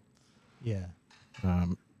line. Yeah.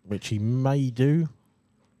 Which he may do.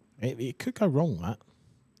 It could go wrong, that.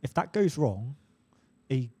 If that goes wrong,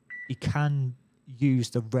 he can use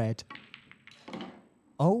the red.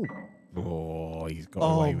 Oh. Oh, he's got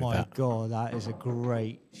away with that. Oh my God, that is a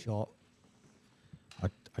great shot. I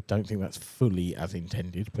don't think that's fully as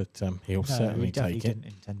intended, but he'll certainly take it. He didn't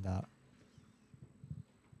intend that.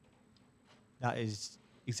 That is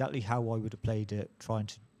exactly how I would have played it, trying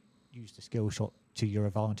to use the skill shot to your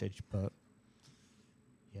advantage. But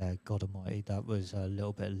yeah, God almighty, that was a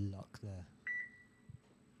little bit of luck there.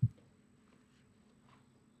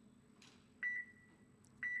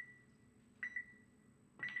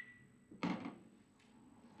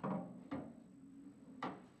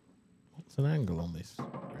 What's an angle on this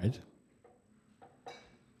red?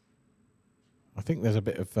 I think there's a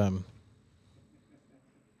bit of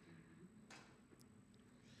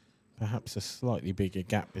perhaps a slightly bigger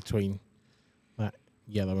gap between that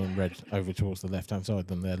yellow and red over towards the left-hand side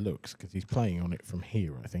than there looks, because he's playing on it from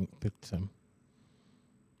here, I think. But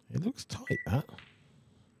it looks tight, that.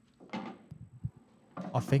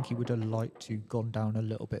 I think he would have liked to gone down a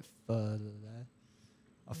little bit further there.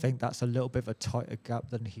 I think that's a little bit of a tighter gap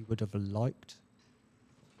than he would have liked.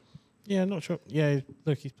 Yeah, not sure. Yeah,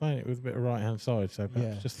 look, he's playing it with a bit of right-hand side, so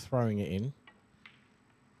perhaps just throwing it in.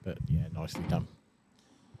 But yeah, nicely done.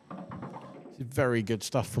 It's very good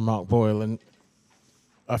stuff from Mark Boyle, and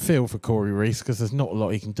I feel for Corey Reese because there's not a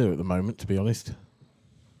lot he can do at the moment, to be honest.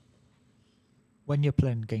 When you're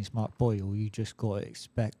playing against Mark Boyle, you just got to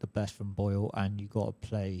expect the best from Boyle, and you got to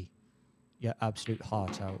play your absolute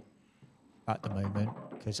heart out at the moment,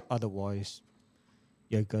 because otherwise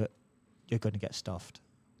you're going to get stuffed.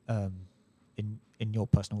 In your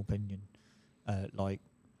personal opinion, like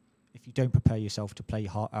if you don't prepare yourself to play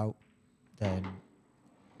your heart out, then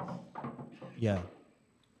yeah,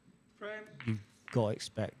 you've got to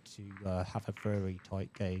expect to have a very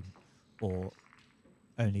tight game or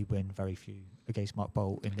only win very few against Mark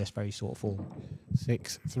Bolt in this very sort of form.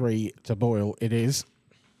 6-3 to Boyle it is.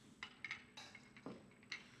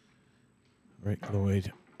 Rick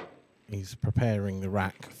Lloyd is preparing the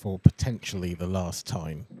rack for potentially the last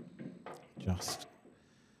time. Just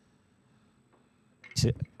It's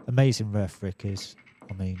an amazing ref, Rick is.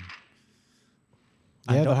 I mean,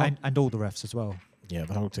 yeah, and all the refs as well. Yeah,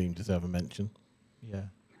 the whole team deserve a mention. Yeah.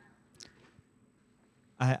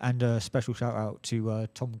 And a special shout out to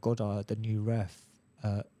Tom Goddard, the new ref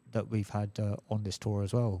that we've had on this tour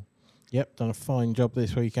as well. Yep, done a fine job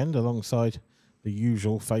this weekend alongside the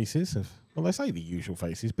usual faces of, well, I say the usual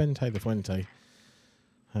faces. Ben Taylor Fuente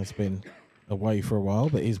has been away for a while,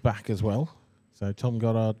 but is back as well. So Tom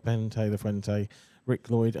Goddard, Ben Taylor Fuente, Rick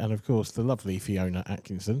Lloyd, and of course the lovely Fiona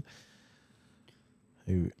Atkinson,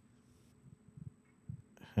 who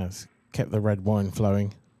has kept the red wine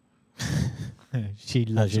flowing. She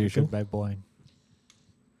loves a usual. good red wine.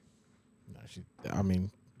 No, I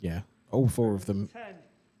mean, yeah, all four of them 10,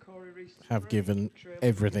 Corey Reese to have break, given trail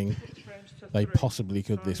everything 6 frames to they 3. possibly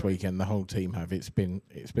could this Time break. weekend. The whole team have. It's been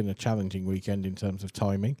a challenging weekend in terms of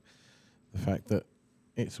timing. The fact that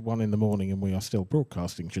it's 1 a.m. and we are still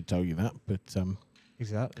broadcasting should tell you that. But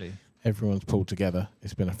Exactly. everyone's pulled together.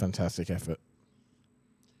 It's been a fantastic effort.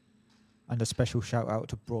 And a special shout out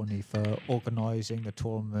to Brawny for organising the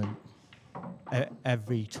tournament,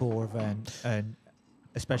 every tour event, and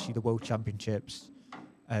especially the World Championships,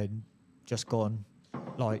 and just gone,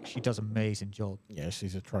 like, she does an amazing job. Yeah,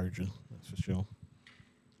 she's a Trojan, that's for sure.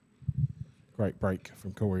 Great break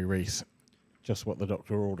from Corey Reese. Just what the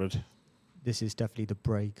doctor ordered. This is definitely the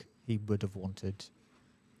break he would have wanted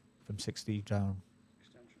from 60 down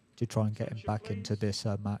to try and get him back into this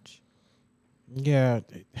match. Yeah.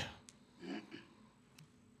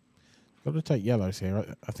 Got to take yellows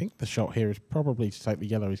here. I think the shot here is probably to take the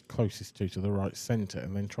yellow he's closest to the right centre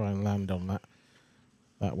and then try and land on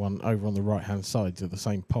that one over on the right-hand side to the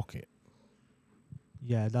same pocket.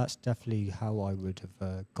 Yeah, that's definitely how I would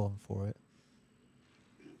have gone for it.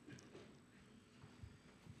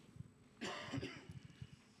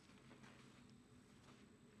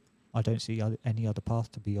 I don't see any other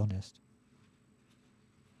path, to be honest.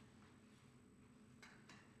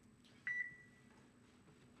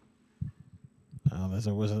 Oh, there's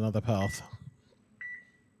always another path.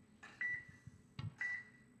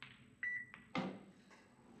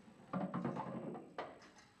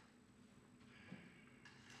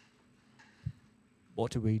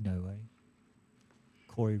 What do we know, eh?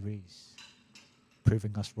 Corey Reese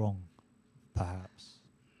proving us wrong, perhaps.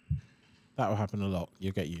 That will happen a lot.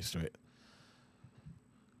 You'll get used to it.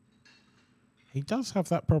 He does have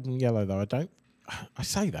that problem yellow, though. I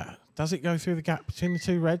say that. Does it go through the gap between the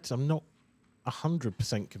two reds? I'm not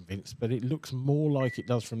 100% convinced, but it looks more like it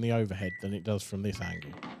does from the overhead than it does from this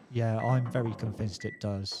angle. Yeah, I'm very convinced it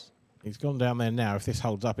does. He's gone down there now. If this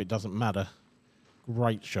holds up, it doesn't matter.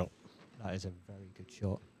 Great shot. That is a very good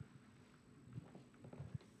shot.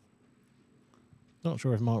 Not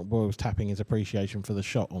sure if Mark Boyle's tapping his appreciation for the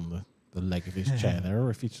shot on the leg of his chair there,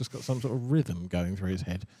 or if he's just got some sort of rhythm going through his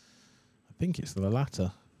head. I think it's the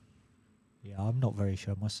latter. Yeah, I'm not very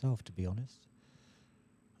sure myself, to be honest.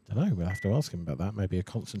 I don't know. We'll have to ask him about that. Maybe a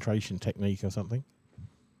concentration technique or something.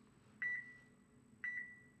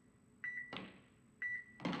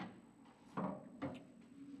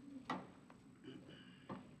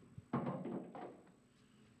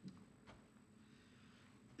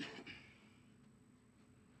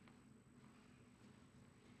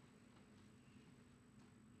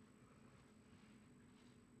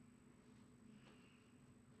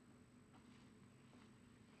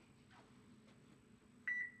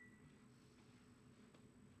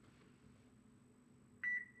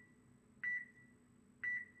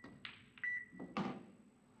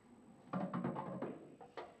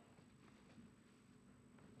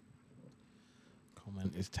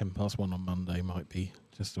 Comment is 1:10 on Monday might be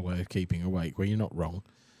just a way of keeping awake. Well, you're not wrong.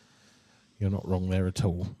 You're not wrong there at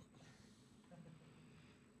all.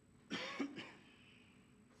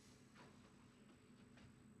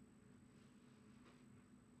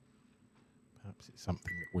 Perhaps it's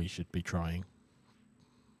something that we should be trying.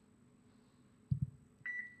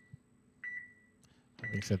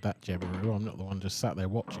 Having said that, Jebaroo, I'm not the one just sat there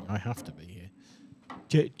watching. I have to be here.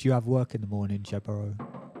 Do you have work in the morning, Jebaro?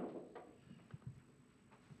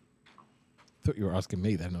 Thought you were asking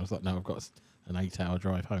me then. I was like, no, I've got an 8-hour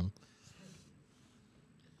drive home.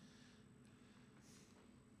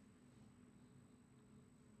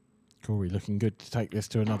 Corey looking good to take this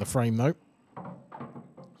to another frame, though.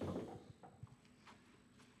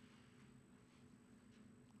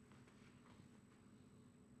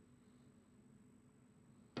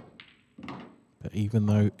 But even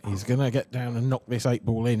though he's going to get down and knock this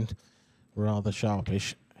 8-ball in rather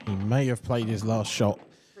sharpish, he may have played his last shot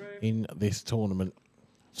in this tournament.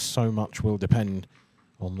 So much will depend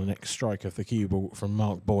on the next strike of the cue ball from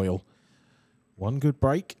Mark Boyle. One good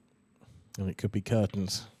break, and it could be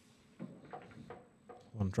curtains.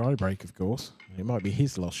 One dry break, of course. It might be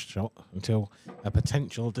his lost shot until a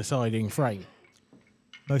potential deciding frame.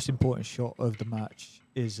 Most important shot of the match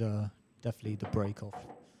is definitely the break off.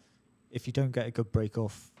 If you don't get a good break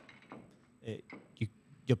off, your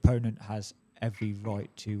opponent has every right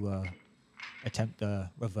to attempt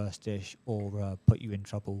a reverse dish or put you in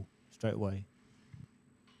trouble straight away.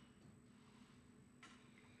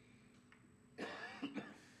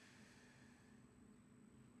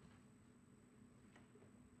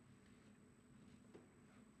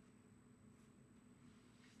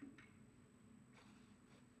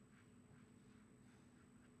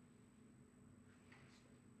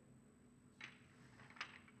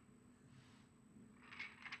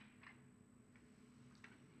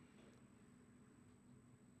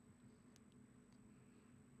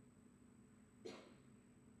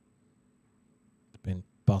 Been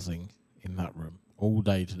buzzing in that room all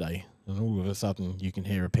day today, and all of a sudden you can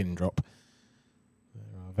hear a pin drop.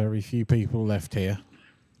 There are very few people left here.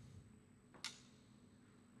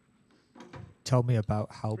 Tell me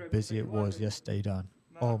about how busy it was yesterday, Dan.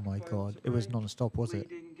 Oh my God, it was non-stop, was it?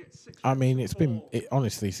 I mean, it's been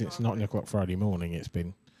honestly since 9 o'clock Friday morning. It's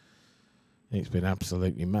been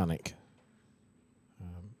absolutely manic.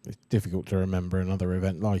 It's difficult to remember another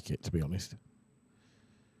event like it, to be honest.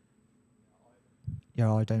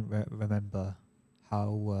 Yeah, I don't remember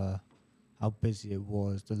how busy it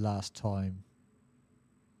was the last time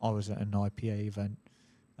I was at an IPA event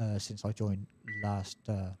since I joined last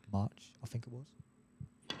March, I think it was.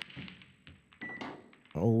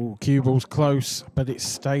 Oh, cue ball's close, but it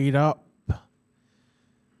stayed up.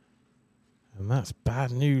 And that's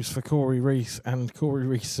bad news for Corey Reese and Corey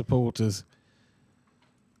Reese supporters.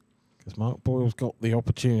 Because Mark Boyle's got the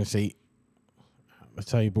opportunity at the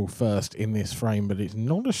table first in this frame, but it's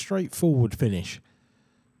not a straightforward finish.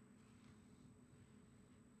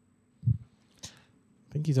 I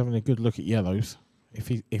think he's having a good look at yellows. If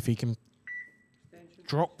he can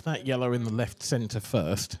drop that yellow in the left centre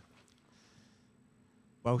first.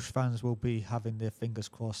 Welsh fans will be having their fingers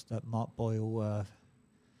crossed that Mark Boyle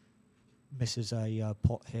misses a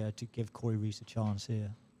pot here to give Corey Reese a chance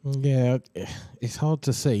here. Yeah, it's hard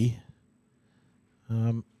to see.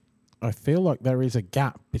 I feel like there is a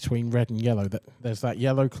gap between red and yellow. There's that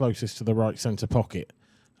yellow closest to the right centre pocket,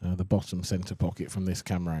 the bottom centre pocket from this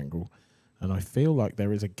camera angle. And I feel like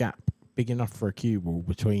there is a gap big enough for a cue ball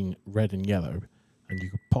between red and yellow, and you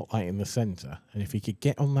could pot that in the centre. And if he could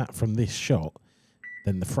get on that from this shot,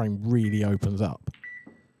 then the frame really opens up.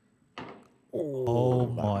 Oh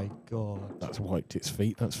my God. That's wiped its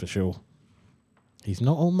feet, that's for sure. He's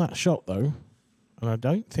not on that shot, though. And I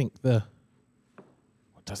don't think the...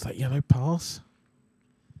 Does that yellow pass?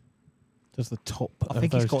 Does the top I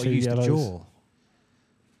think of he's those got two to use yellows? the jaw.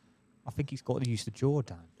 I think he's got to use the jaw,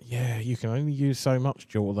 Dan. Yeah, you can only use so much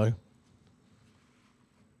jaw, though.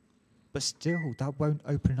 But still, that won't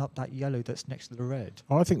open up that yellow that's next to the red.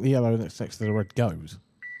 I think the yellow that's next to the red goes.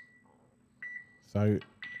 So...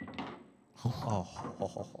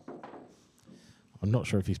 I'm not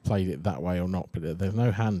sure if he's played it that way or not, but there's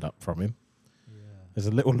no hand up from him. Yeah. There's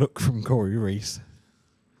a little look from Corey Reese.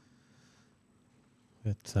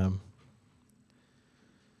 But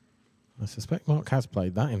I suspect Mark has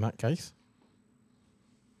played that in that case.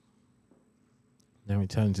 Now he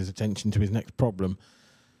turns his attention to his next problem,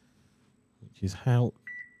 which is how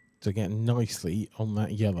to get nicely on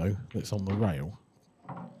that yellow that's on the rail.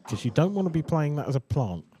 Because you don't want to be playing that as a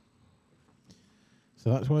plant.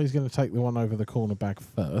 So that's why he's going to take the one over the corner bag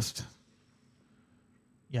first.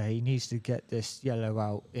 Yeah, he needs to get this yellow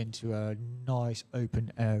out into a nice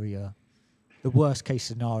open area. The worst case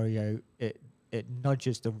scenario, it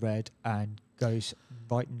nudges the red and goes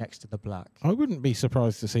right next to the black. I wouldn't be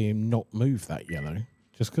surprised to see him not move that yellow,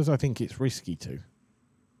 just because I think it's risky to.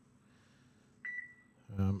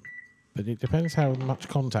 But it depends how much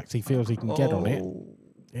contact he feels he can get on it.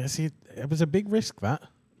 Yes, it was a big risk, that.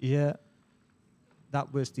 Yeah,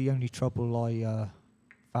 that was the only trouble I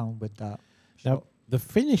found with that Now, shot. the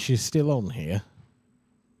finish is still on here.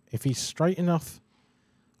 If he's straight enough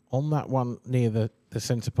on that one near the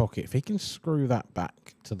centre pocket, if he can screw that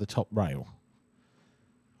back to the top rail,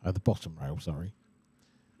 the bottom rail, sorry.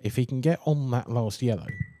 If he can get on that last yellow,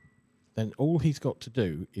 then all he's got to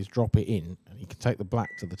do is drop it in, and he can take the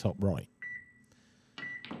black to the top right.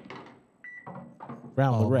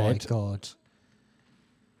 Round the red. Oh my God.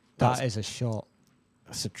 That is a shot.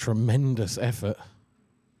 That's a tremendous effort.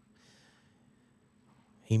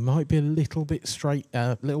 He might be a little bit straight,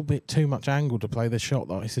 a little bit too much angle to play the shot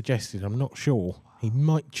that I suggested. I'm not sure. He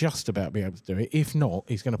might just about be able to do it. If not,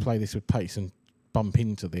 he's going to play this with pace and bump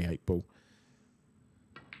into the 8-ball.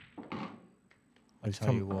 I'll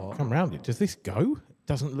tell you what. Come round it. Does this go?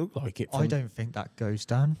 Doesn't look like it. I don't think that goes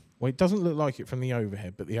down. Well, it doesn't look like it from the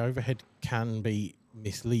overhead, but the overhead can be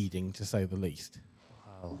misleading, to say the least.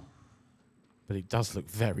 Wow. But it does look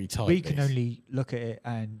very tight. We can only look at it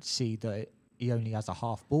and see that he only has a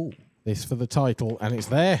half ball. This for the title, and it's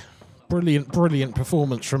there. Brilliant, brilliant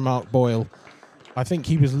performance from Mark Boyle. I think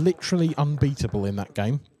he was literally unbeatable in that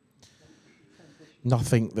game.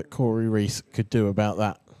 Nothing that Corey Rees could do about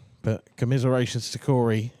that. But commiserations to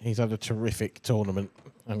Corey. He's had a terrific tournament,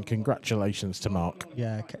 and congratulations to Mark.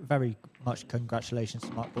 Yeah, very much congratulations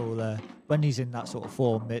to Mark Boyle. When he's in that sort of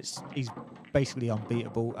form, he's basically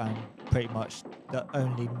unbeatable and pretty much the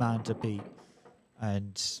only man to beat.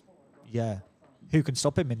 And yeah, who can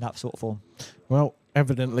stop him in that sort of form? Well,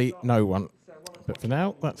 evidently no one. But for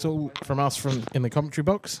now, that's all from us in the commentary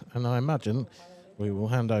box, and I imagine we will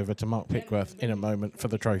hand over to Mark Pickworth in a moment for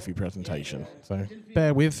the trophy presentation. So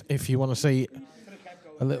bear with if you want to see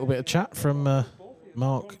a little bit of chat from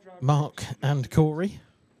Mark and Corey.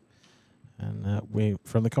 And we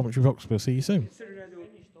from the commentary box, we'll see you soon.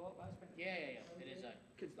 Yeah, it is.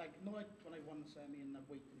 Because like, not like when I won semi in the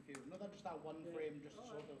weight and field, not that just that one frame, just sort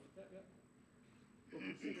of. Well,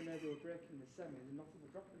 considering how they were breaking the semi, they're not going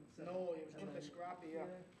to drop in the semi. No, it was going to be scrappy, yeah.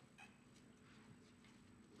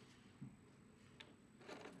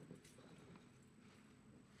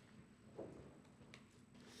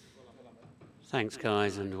 Thanks,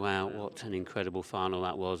 guys, and wow, what an incredible final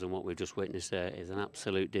that was, and what we've just witnessed there is an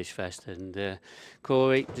absolute dish fest. And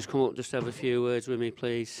Corey, just come up, just have a few words with me,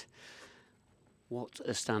 please. What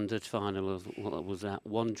a standard final of what was that?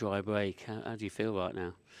 One dry break. How do you feel right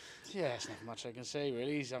now? Yeah, it's not much I can say,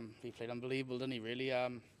 really. He played unbelievable, didn't he, really?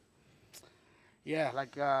 Yeah,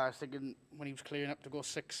 like I was thinking when he was clearing up to go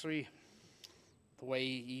 6-3, the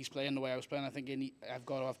way he's playing, the way I was playing, I think I've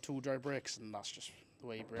got to have 2 dry breaks, and that's just the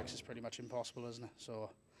way he breaks is pretty much impossible, isn't it? So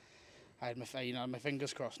I had my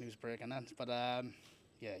fingers crossed and he was breaking then. But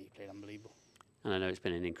yeah, he played unbelievable. And I know it's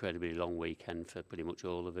been an incredibly long weekend for pretty much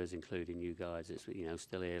all of us, including you guys. It's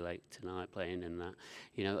still here late tonight playing and that.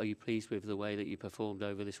 Are you pleased with the way that you performed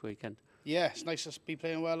over this weekend? Yeah, it's nice to be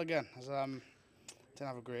playing well again. As didn't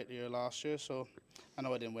have a great year last year, so I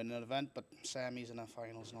know I didn't win an event, but semis and a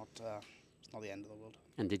final's not the end of the world.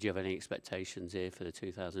 And did you have any expectations here for the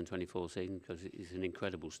 2024 season? Because it's an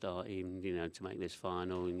incredible start, even to make this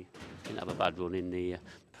final, and you didn't have a bad run in the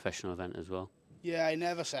professional event as well. Yeah, I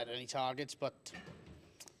never set any targets, but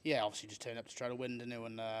yeah, obviously just turned up to try to win, didn't you?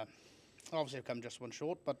 And obviously I've come just one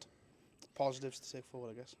short, but positives to take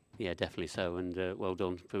forward, I guess. Yeah, definitely so, and well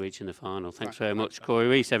done for reaching the final. Thanks very much, Corey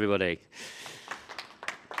Rees, everybody.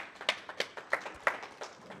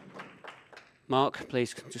 Mark,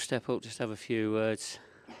 please just step up, just have a few words.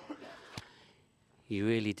 You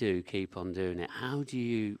really do keep on doing it. How do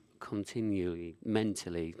you continually,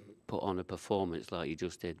 mentally put on a performance like you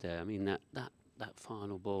just did there? I mean, that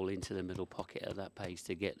final ball into the middle pocket at that pace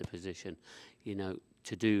to get the position,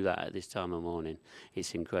 to do that at this time of morning,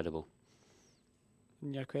 it's incrediable.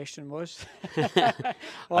 And your question was?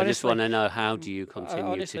 I just want to know, how do you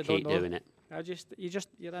continue to keep doing it?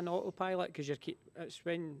 You're in autopilot because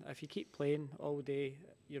if you keep playing all day,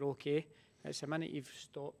 you're okay. It's the minute you've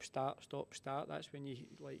stop, start. That's when you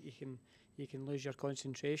can lose your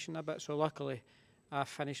concentration a bit. So luckily, I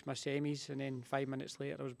finished my semis, and then 5 minutes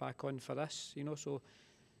later I was back on for this. So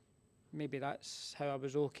maybe that's how I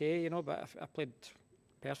was okay. But I played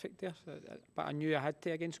perfect there. But I knew I had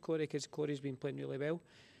to against Corey because Corey's been playing really well.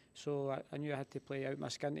 So I knew I had to play out my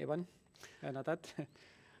skin to win, and I did.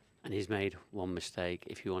 And he's made one mistake,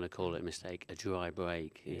 if you want to call it a mistake, a dry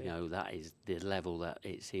break. Yeah. That is the level that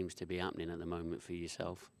it seems to be happening at the moment for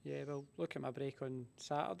yourself. Yeah, well, look at my break on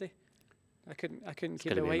Saturday. I couldn't It's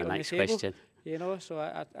keep going the to be weight my on the next table. question. So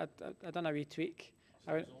I done a wee tweak.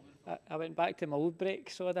 I went back to my old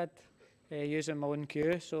break, so I did, using my own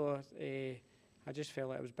cue. So I just felt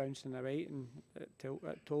like I was bouncing the right and it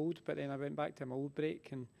told, but then I went back to my old break,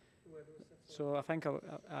 and so I think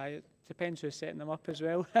it depends who's setting them up as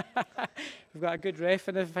well. We've got a good ref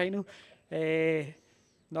in the final.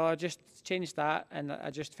 No, I just changed that, and I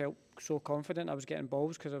just felt so confident I was getting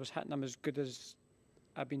balls because I was hitting them as good as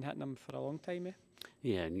I've been hitting them for a long time.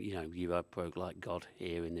 Yeah, and you know, you broke like God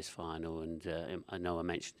here in this final, and I know I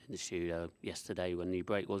mentioned in the studio yesterday when the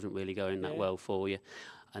break wasn't really going that well for you,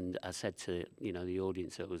 and I said to the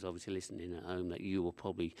audience that was obviously listening at home that you will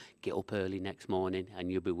probably get up early next morning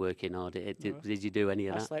and you'll be working hard at it. Did you do any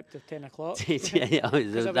of that? I slept till 10 o'clock.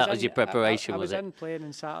 That was your preparation, I was was it? in playing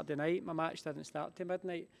on Saturday night. My match didn't start till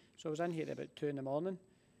midnight, so I was in here at about 2 in the morning.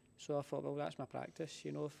 So I thought, well, that's my practice,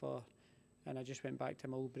 and I just went back to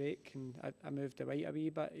my old break, and I moved the weight a wee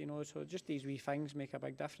bit, so just these wee things make a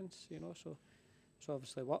big difference, so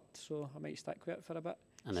obviously worked, so I might stick with it for a bit.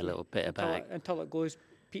 And a little bit until it goes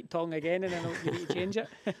Pete Tong again, and then you need to change it.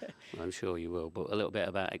 Well, I'm sure you will, but a little bit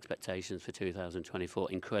about expectations for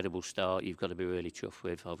 2024. Incredible start, you've got to be really chuffed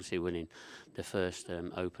with, obviously winning the first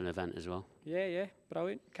Open event as well. Yeah,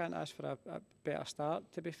 brilliant. Can't ask for a better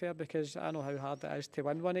start, to be fair, because I know how hard it is to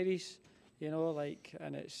win one of these,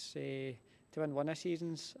 and it's to win one of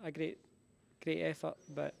season's a great effort,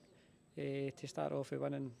 but to start off with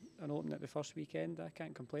winning an Open at the first weekend, I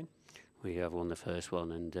can't complain. We have won the first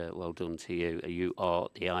one, and well done to you. You are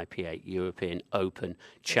the IPA European Open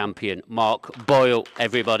champion, Mark Boyle,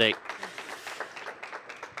 everybody.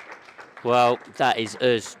 Well, that is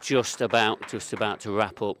us just about to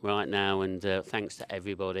wrap up right now, and thanks to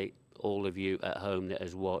everybody, all of you at home that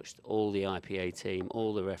has watched, all the IPA team,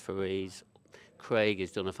 all the referees. Craig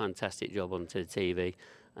has done a fantastic job onto the TV,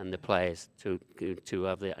 and the players to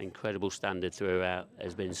have the incredible standard throughout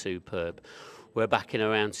has been superb. We're back in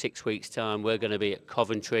around 6 weeks' time. We're going to be at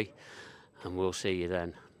Coventry, and we'll see you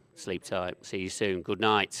then. Sleep tight. See you soon. Good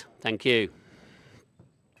night. Thank you.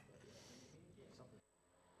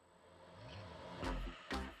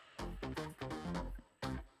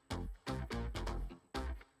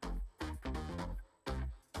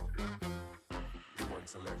 Rewind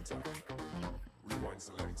selector. Rewind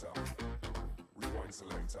selector. Rewind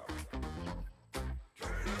selector.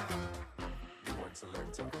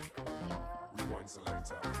 Rewind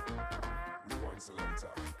selector.